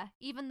matter,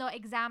 even though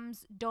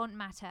exams don't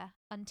matter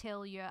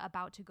until you're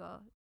about to go,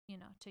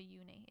 to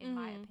uni, in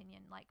my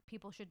opinion. Like,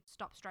 people should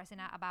stop stressing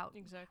out about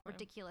Exactly.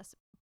 ridiculous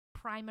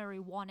primary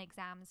 1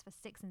 exams for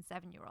 6 and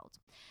 7-year-olds.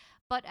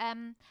 But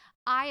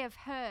I have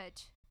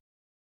heard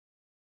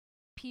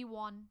a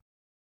P1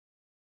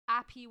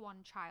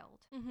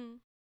 child Mm-hmm.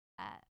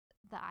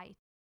 that I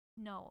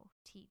know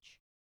teach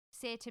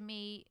say to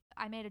me,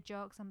 I made a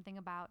joke, something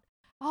about,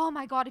 oh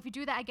my god, if you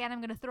do that again, I'm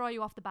going to throw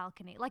you off the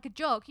balcony. Like a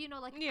joke,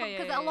 like,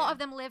 because a lot of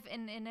them live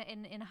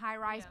in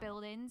high-rise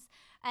buildings,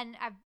 and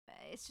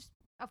it's just,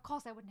 of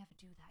course I would never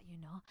do that,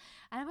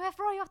 and I'm going to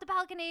throw you off the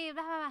balcony,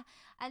 blah, blah,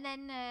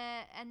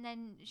 blah. And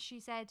then she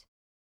said,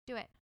 do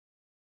it.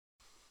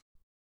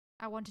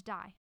 I want to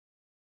die.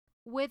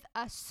 With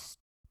a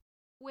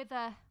with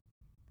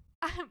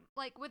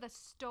a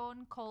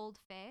stone cold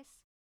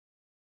face.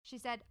 She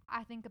said,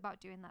 I think about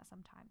doing that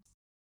sometimes.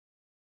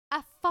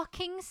 A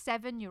fucking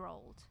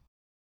 7-year-old.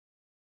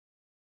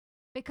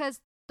 Because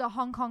the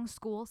Hong Kong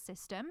school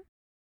system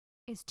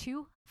is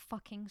too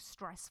fucking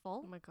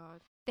stressful. Oh my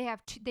god.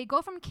 They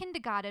go from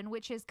kindergarten,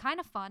 which is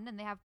kind of fun,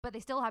 but they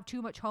still have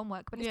too much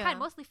homework, but it's kind of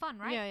mostly fun,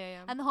 right?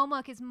 Yeah. And the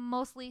homework is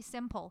mostly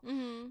simple.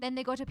 Mm-hmm. Then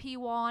they go to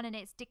P1 and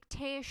it's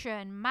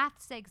dictation,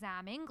 maths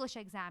exam, English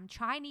exam,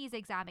 Chinese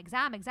exam.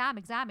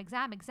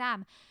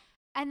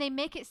 And they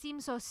make it seem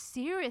so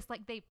serious,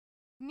 like they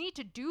need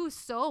to do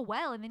so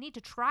well and they need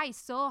to try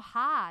so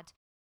hard.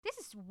 This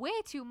is way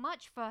too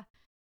much for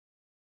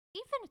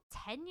even a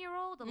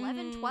 10-year-old,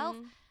 11, 12.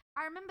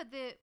 I remember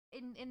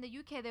in the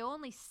UK, the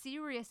only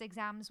serious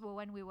exams were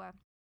when we were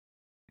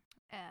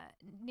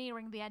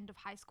nearing the end of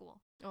high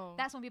school. Oh.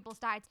 That's when people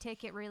started to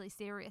take it really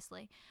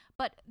seriously.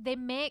 But they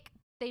make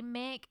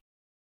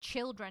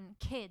children,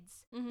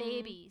 kids,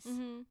 babies,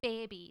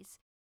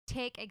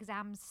 take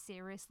exams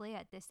seriously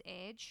at this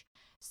age.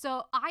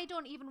 So I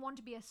don't even want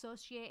to be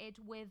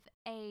associated with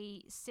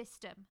a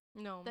system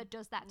No. that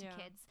does that to Yeah.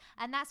 kids.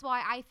 And that's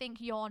why I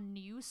think your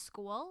new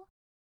school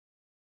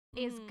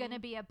is going to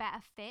Mhm. be a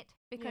better fit,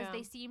 because Yeah.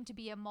 they seem to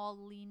be a more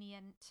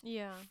lenient,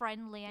 Yeah.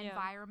 friendly Yeah.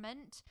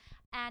 environment.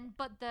 And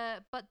but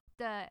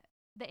the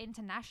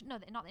international,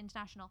 no, not the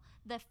international,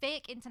 the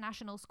fake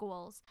international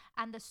schools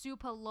and the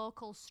super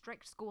local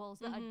strict schools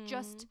that are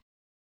just, Mhm.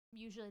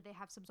 usually they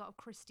have some sort of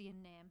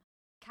Christian name,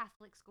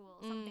 Catholic school,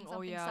 Mm, something oh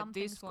something yeah,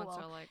 something these school. ones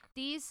are like.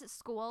 These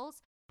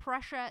schools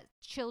pressure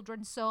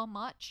children so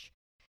much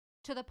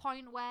to the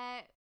point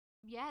where,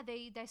 yeah,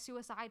 they're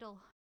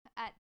suicidal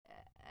at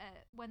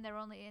when they're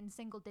only in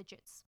single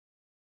digits.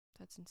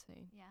 That's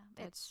insane. Yeah,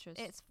 That's just.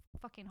 it's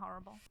fucking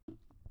horrible.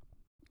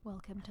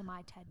 Welcome to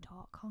my TED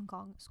Talk. Hong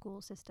Kong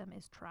school system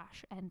is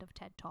trash. End of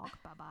TED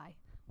Talk. Bye bye.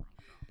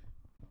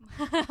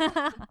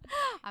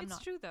 I'm It's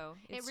not. true though.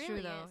 It It's really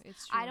true though. is.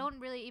 It's true. I don't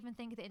really even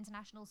think the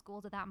international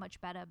schools are that much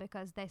better,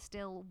 because they're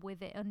still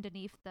with it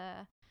underneath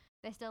the.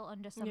 They're still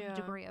under some Yeah,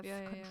 degree of yeah,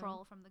 yeah, yeah.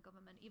 control from the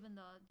government, even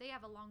though they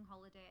have longer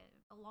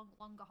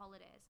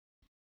holidays.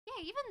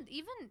 Yeah,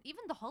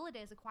 even the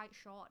holidays are quite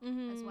short as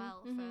Mhm,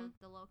 well mhm. for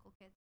the local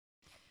kids.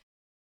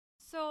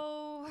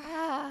 So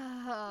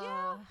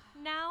yeah,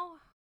 now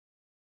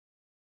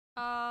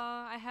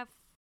I have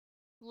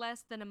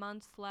less than a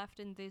month left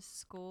in this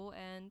school,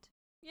 and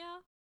yeah,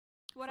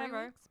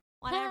 whatever. weeks.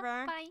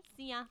 Whatever. Bye.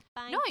 See ya.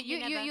 Bye. No, See you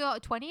never. you're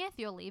 20th.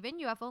 You're leaving.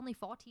 You have only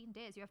 14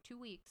 days. You have 2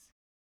 weeks.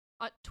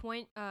 The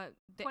 20th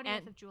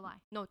end. of July.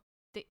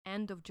 The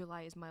end of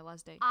July is my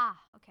last day. Ah,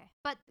 okay.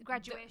 But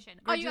graduation.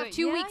 Oh, you have gradua-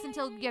 2 yeah, weeks yeah,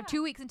 until yeah, you have yeah.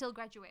 2 weeks until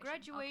graduation. Okay.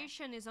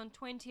 Graduation is on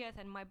 20th,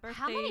 and my birthday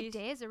How many is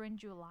days are in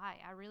July?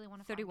 I really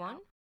want to 31. find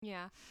out.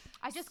 Yeah.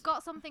 I just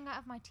got something out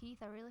of my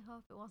teeth. I really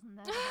hope it wasn't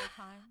there the whole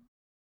time.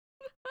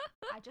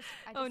 I just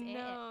Oh ate it.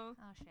 no.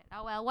 Oh shit.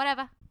 Oh well,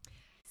 whatever.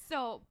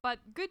 So,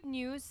 but good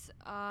news.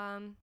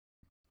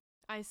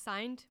 I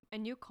signed a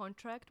new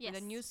contract with a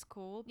Yes. new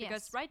school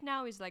because Yes. right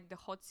now is like the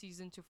hot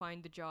season to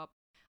find the job.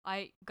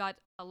 I got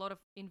a lot of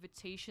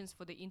invitations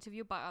for the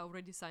interview, but I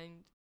already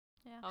signed.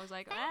 Yeah. I was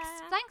like,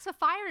 Thanks for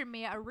firing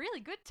me at a really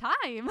good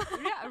time.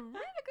 yeah, a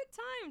really good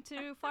time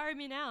to fire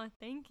me now.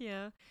 Thank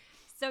you.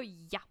 So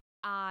yeah,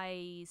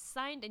 I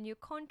signed a new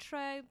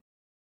contract.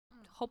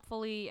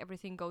 Hopefully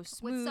everything goes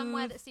smooth. With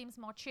somewhere that seems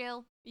more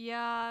chill.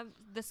 Yeah,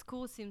 the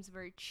school seems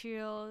very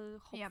chill.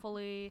 Yep.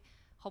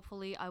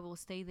 Hopefully I will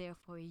stay there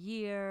for a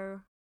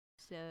year.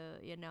 So,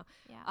 you know.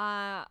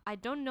 Yeah. I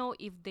don't know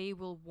if they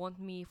will want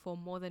me for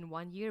more than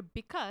 1 year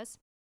because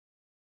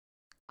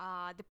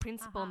the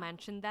principal Uh-huh.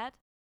 mentioned that.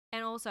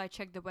 And also I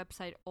checked the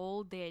website,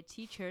 all their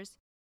teachers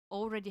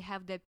already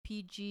have their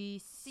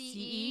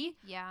PGCE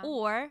Yeah.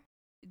 or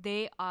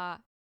they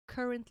are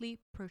currently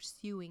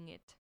pursuing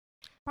it.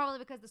 Probably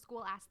because the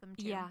school asked them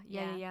to.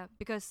 Yeah.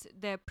 Because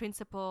the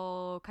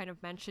principal kind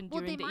of mentioned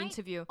Well, during they the might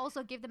interview.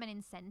 Also give them an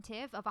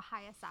incentive of a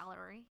higher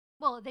salary.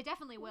 Well, they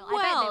definitely will. I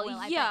bet they will.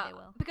 I bet they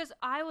will. Because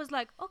I was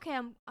like, okay,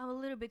 I'm a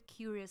little bit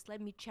curious.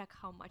 Let me check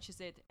how much is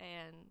it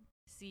and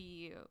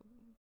see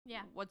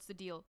Yeah. what's the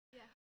deal.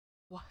 Yeah.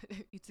 What?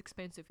 It's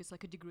expensive. It's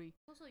like a degree.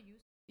 Also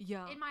used,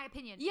 Yeah. in my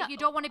opinion. Yeah. If you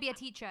don't want to be a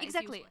teacher,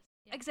 Exactly. It's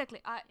useless. Yeah.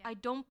 Exactly. I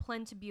don't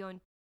plan to be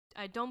on.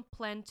 I don't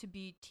plan to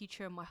be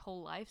teacher my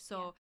whole life,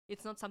 so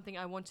it's not something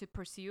I want to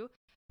pursue.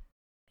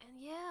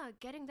 And yeah,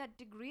 getting that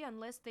degree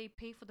unless they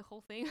pay for the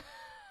whole thing.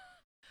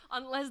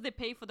 Unless they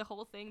pay for the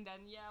whole thing,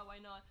 then yeah, why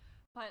not?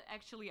 But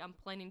actually, I'm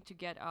planning to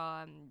get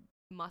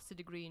master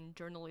degree in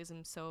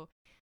journalism, so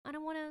I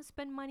don't want to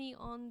spend money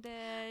on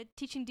the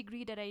teaching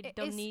degree that I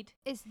don't need.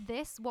 Is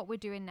this what we're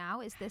doing now?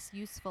 Is this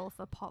useful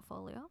for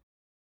portfolio?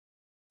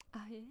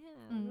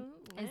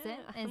 Yeah. Is it?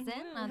 Is it?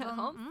 I don't,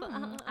 hope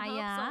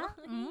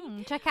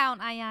so. Check out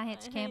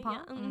IRHK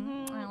Pop.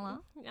 Mm-hmm. Hello.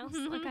 Yes,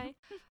 okay.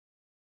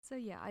 So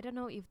yeah, I don't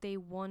know if they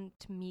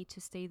want me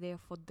to stay there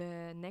for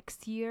the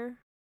next year.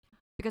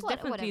 Because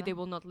definitely they whatever.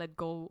 will not let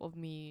go of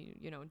me,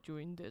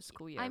 during the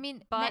school year. I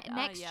mean, but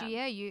next yeah.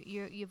 year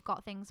you've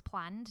got things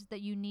planned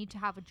that you need to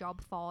have a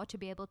job for to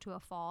be able to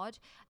afford.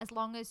 As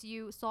long as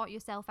you sort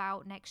yourself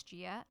out next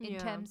year in Yeah.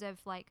 terms of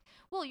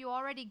you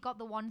already got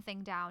the one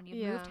thing down. You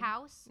moved Yeah.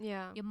 house.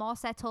 Yeah. You're more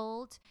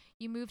settled.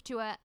 You moved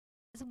to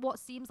what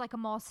seems like a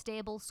more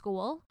stable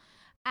school.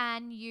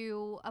 And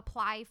you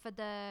apply for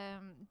the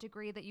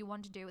degree that you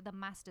want to do, the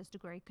master's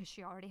degree, because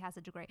she already has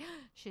a degree.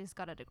 She's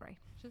got a degree.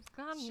 She's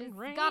got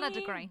a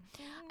degree.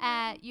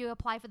 You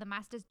apply for the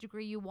master's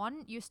degree you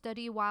want. You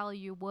study while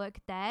you work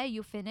there.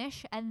 You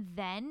finish, and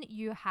then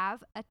you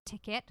have a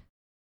ticket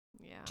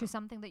to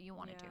something that you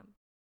want to do.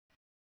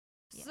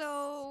 Yes.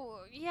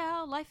 So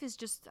yeah, life is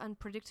just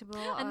unpredictable.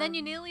 And then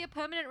you're nearly a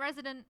permanent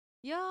resident.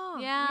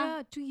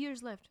 Yeah. 2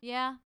 years left.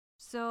 Yeah.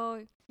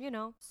 So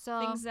So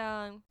things.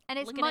 and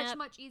it's looking much at-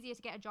 much easier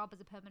to get a job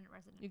as a permanent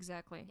resident.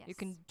 Exactly. You Yes.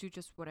 can do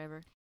just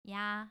whatever.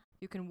 Yeah.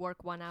 You can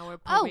work 1 hour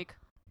per Oh. week.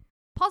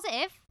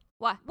 Positive.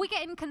 What? We're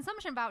getting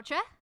consumption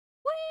voucher.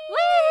 Woo!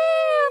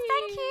 Woo!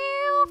 thank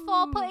you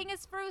for putting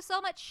us through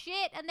so much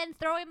shit and then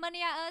throwing money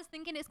at us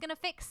thinking it's going to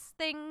fix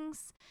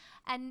things.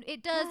 And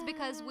it does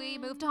because we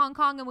moved to Hong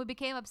Kong and we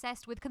became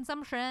obsessed with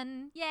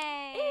consumption.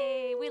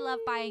 Yay! We love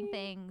buying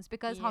things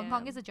because Hong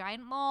Kong is a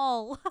giant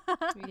mall.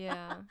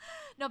 Yeah.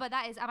 No, but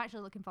I'm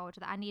actually looking forward to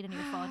that. I need a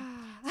new phone.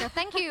 So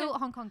thank you,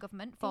 Hong Kong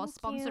government, for Thank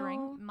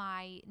sponsoring you.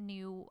 my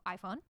new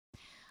iPhone.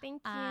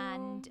 Thank you.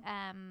 And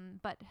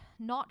but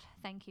not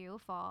thank you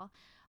for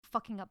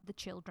fucking up the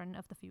children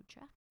of the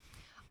future.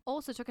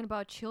 Also talking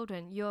about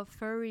children, your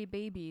furry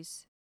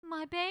babies.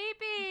 My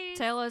babies.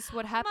 Tell us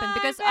what happened My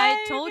because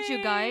I told you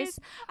babies. guys.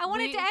 I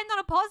wanted we- to end on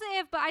a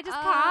positive, but I just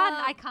can't.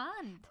 Uh, I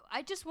can't.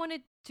 I just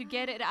wanted to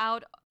get it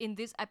out in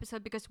this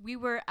episode because we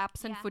were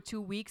absent Yeah. for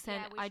 2 weeks,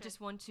 and Yeah, we I should. just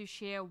want to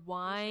share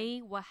why,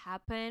 what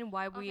happened,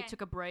 why we Okay.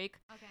 took a break.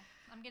 Okay,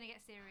 I'm gonna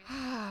get serious.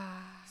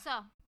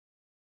 So,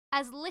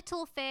 as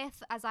little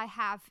faith as I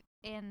have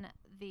in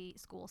the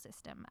school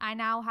system, I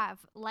now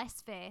have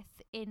less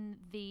faith in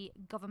the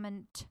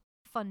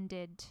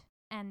government-funded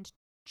and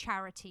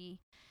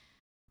charity,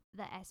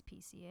 the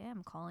SPCA.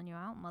 I'm calling you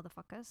out,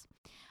 motherfuckers.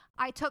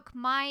 I took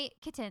my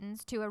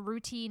kittens to a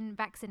routine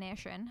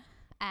vaccination.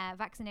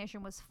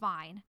 Vaccination was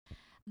fine.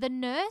 The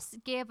nurse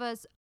gave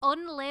us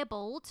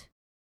unlabeled,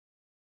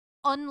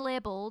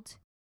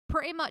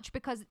 pretty much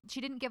because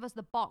she didn't give us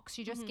the box.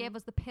 She just gave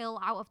us the pill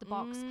out of the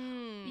box.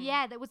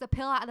 Yeah, there was a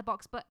pill out of the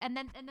box, but and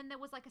then there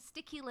was like a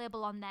sticky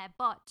label on there,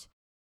 but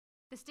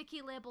the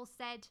sticky label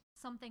said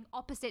something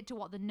opposite to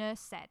what the nurse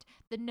said.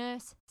 The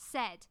nurse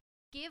said,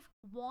 "Give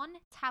 1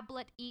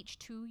 tablet each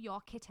to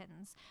your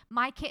kittens."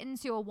 My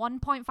kittens who are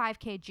 1.5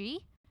 kg,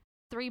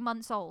 3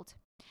 months old.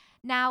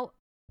 Now,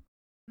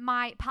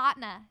 my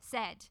partner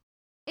said,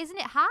 "Isn't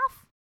it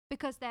half?"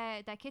 Because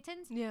they're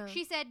kittens. Yeah.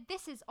 She said,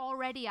 "This is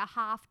already a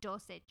half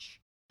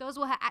dosage." Those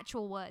were her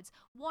actual words.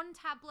 1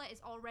 tablet is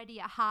already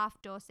a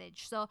half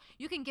dosage. So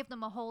you can give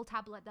them a whole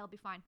tablet, they'll be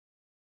fine.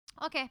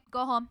 Okay,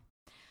 go home.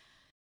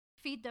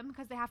 Feed them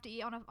because they have to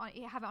eat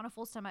have it on a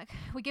full stomach.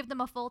 We give them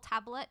a full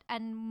tablet,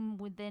 and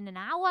within an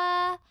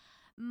hour,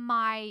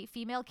 my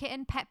female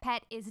kitten Pet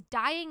is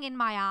dying in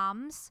my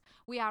arms.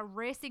 We are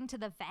racing to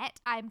the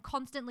vet. I'm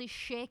constantly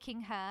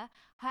shaking her.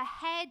 Her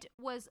head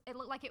it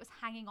looked like it was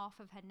hanging off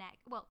of her neck.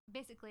 Well,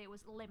 basically it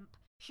was limp.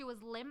 She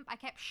was limp. I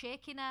kept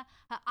shaking her.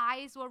 Her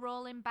eyes were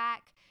rolling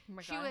back. Oh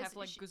my She God, I was, have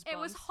like sh- goosebumps. It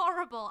was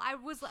horrible. I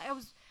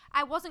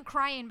wasn't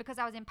crying because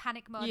I was in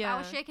panic mode. But I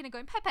was Yeah. shaking and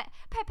going, Pet,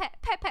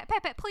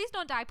 please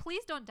don't die.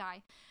 Please don't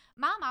die.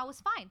 Mama was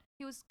fine.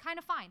 He was kind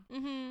of fine.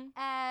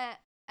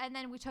 And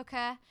then we took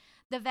her.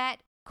 The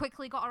vet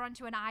quickly got her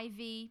onto an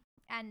IV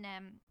and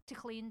to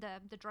clean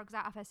the drugs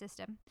out of her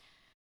system.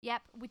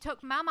 Yep, we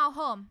took Mau Mau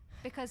home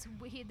because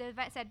the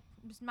vet said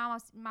Mau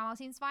Mau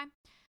seems fine.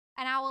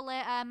 An hour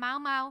later, Mau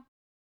Mau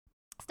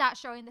starts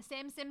showing the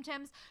same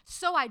symptoms,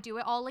 so I do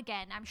it all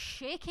again. I'm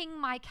shaking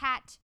my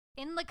cat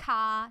in the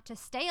car to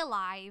stay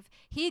alive.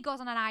 He goes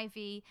on an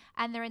IV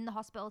and they're in the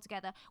hospital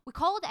together. We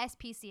called the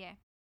SPCA.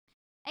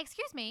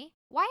 "Excuse me,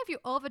 why have you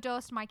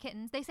overdosed my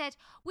kittens?" They said,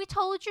 we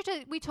told you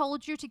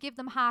to give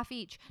them half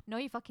each." No,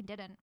 you fucking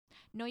didn't.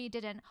 No, you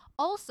didn't.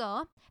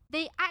 Also,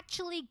 they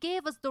actually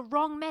gave us the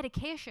wrong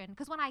medication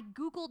because when I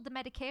Googled the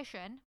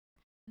medication,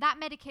 that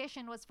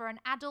medication was for an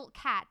adult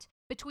cat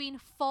between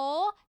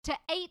 4 to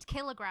 8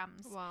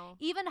 kilograms. Wow.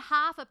 Even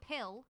half a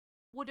pill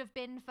would have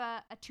been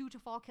for a 2 to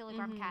 4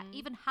 kilogram cat.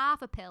 Even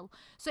half a pill.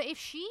 So if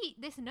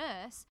this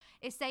nurse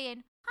is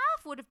saying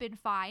half would have been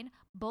fine,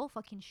 bull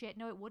fucking shit.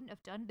 No, it wouldn't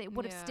have done. They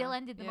would have still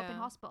ended them up in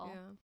hospital.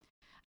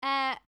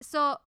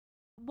 So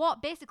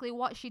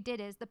what she did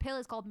is, the pill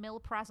is called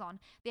Milprazon.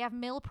 They have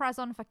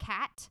Milprazon for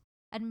cat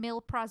and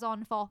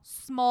Milprazon for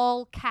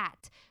small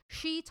cat.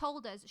 She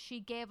told us she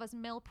gave us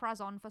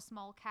Milprazon for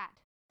small cat.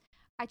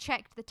 I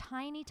checked the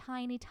tiny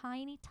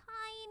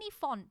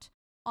font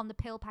on the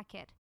pill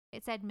packet.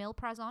 It said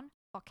Milprazon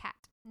for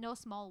cat. No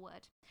small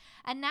word.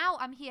 And now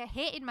I'm here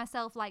hating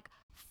myself like,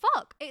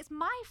 fuck, it's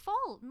my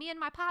fault. Me and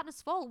my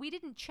partner's fault. We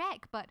didn't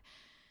check, but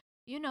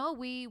you know,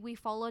 we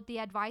followed the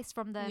advice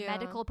from the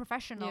medical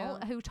professional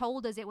who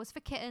told us it was for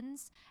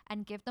kittens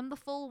and give them the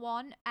full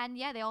one. And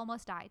yeah, they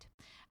almost died.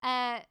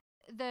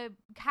 The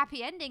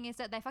happy ending is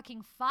that they're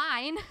fucking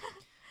fine.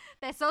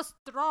 They're so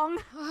strong.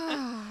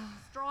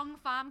 Strong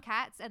farm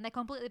cats, and they're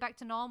completely back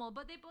to normal.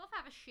 But they both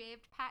have a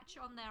shaved patch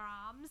on their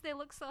arms. They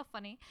look so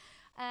funny.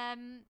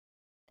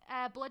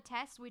 Blood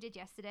test we did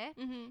yesterday.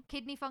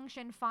 Kidney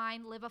function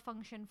fine, liver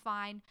function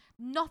fine.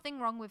 Nothing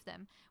wrong with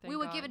them. Thank we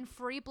were God. given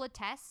free blood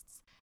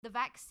tests. The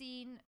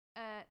vaccine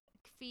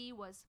fee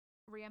was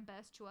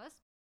reimbursed to us,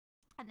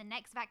 and the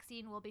next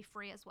vaccine will be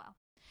free as well.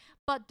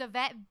 But the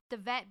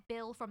vet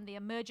bill from the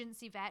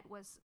emergency vet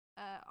was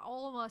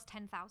almost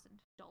 $10,000.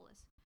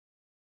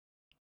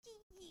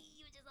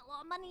 Which is a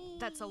lot of money.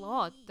 That's a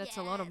lot. That's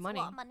a lot of money.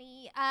 A lot of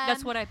money.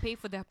 That's what I pay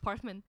for the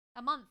apartment.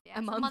 A month, yeah. A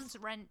It's month. a month's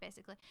rent,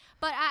 basically.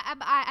 But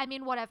I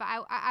mean, whatever.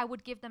 I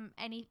would give them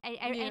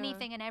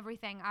anything and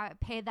everything. I would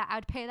pay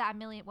that $1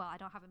 million. Well, I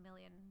don't have $1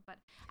 million, but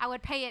I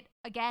would pay it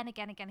again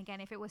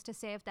if it was to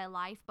save their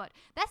life. But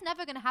that's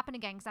never going to happen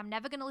again because I'm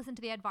never going to listen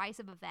to the advice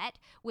of a vet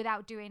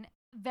without doing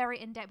very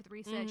in-depth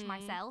research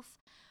myself.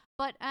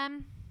 But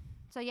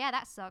so yeah,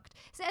 that sucked.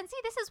 So, and see,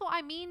 this is what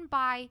I mean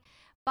by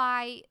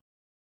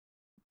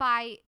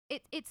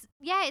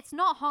it's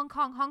not Hong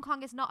Kong. Hong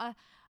Kong is not a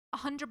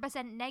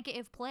 100%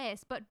 negative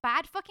place, but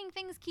bad fucking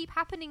things keep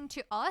happening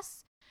to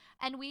us,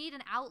 and we need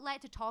an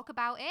outlet to talk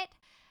about it.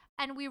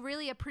 And we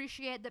really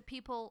appreciate that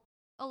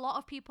a lot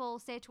of people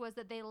say to us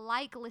that they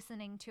like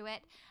listening to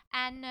it,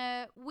 and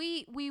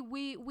we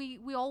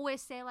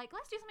always say, like,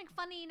 let's do something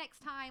funny next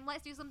time,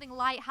 let's do something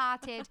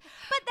lighthearted.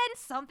 But then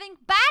something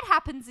bad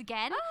happens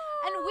again,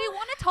 and we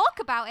want to talk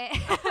about it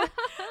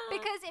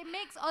because it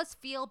makes us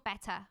feel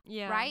better,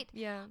 right?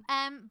 Yeah.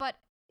 But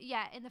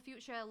yeah, in the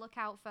future, look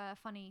out for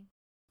funny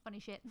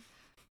shit.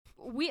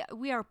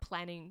 We are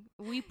planning.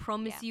 We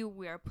promise you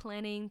we are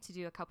planning to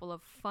do a couple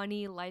of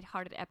funny,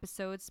 lighthearted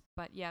episodes.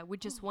 But yeah, we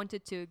just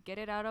wanted to get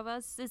it out of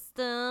our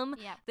system.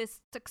 Yeah.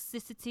 This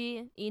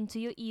toxicity into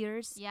your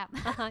ears. Yeah.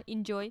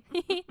 Enjoy.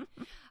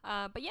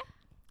 But yeah,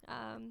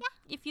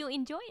 if you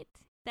enjoy it,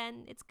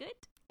 then it's good.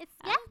 It's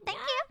thank you.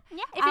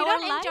 Yeah. If Our you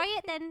don't life- enjoy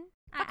it, then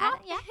Fuck off.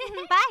 yeah.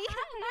 Bye.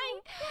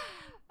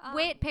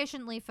 Wait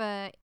patiently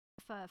for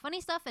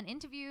funny stuff and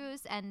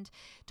interviews and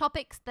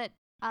topics that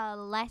are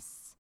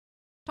less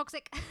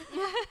toxic.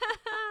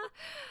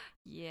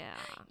 Yeah.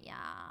 Yeah.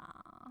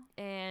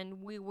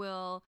 And we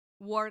will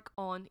work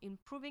on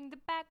improving the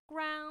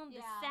background, the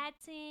Yeah.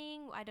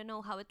 setting. I don't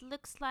know how it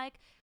looks like.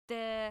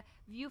 The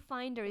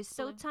viewfinder is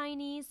so Blue.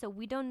 tiny, so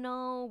we don't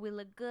know. We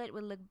look good, we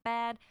look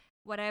bad,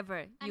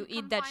 whatever. You And eat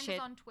come that find shit.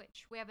 us on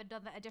Twitch. We have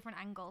done that at a different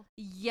angle,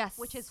 Yes.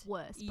 which is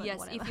worse. But Yes,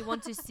 whatever. if you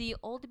want to see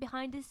all the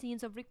behind the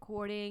scenes of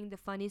recording, the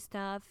funny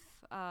stuff,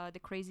 the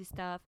crazy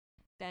stuff,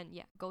 then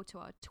yeah, go to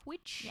our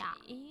Twitch Yeah.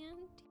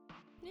 and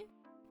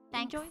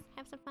Thanks. enjoy,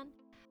 have some fun.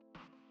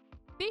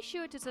 Be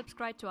sure to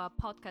subscribe to our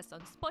podcast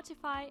on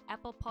Spotify,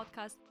 Apple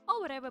Podcasts, or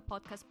whatever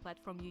podcast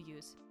platform you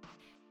use.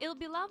 It'll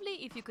be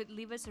lovely if you could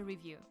leave us a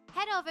review.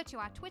 Head over to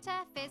our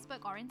Twitter,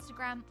 Facebook, or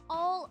Instagram,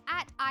 all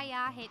at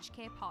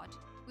IRHKPod.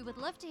 We would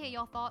love to hear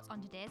your thoughts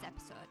on today's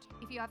episode.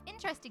 If you have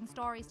interesting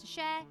stories to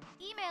share,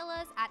 email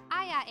us at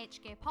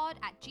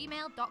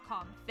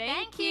irhkpod@gmail.com.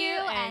 Thank you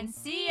and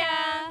see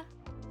ya!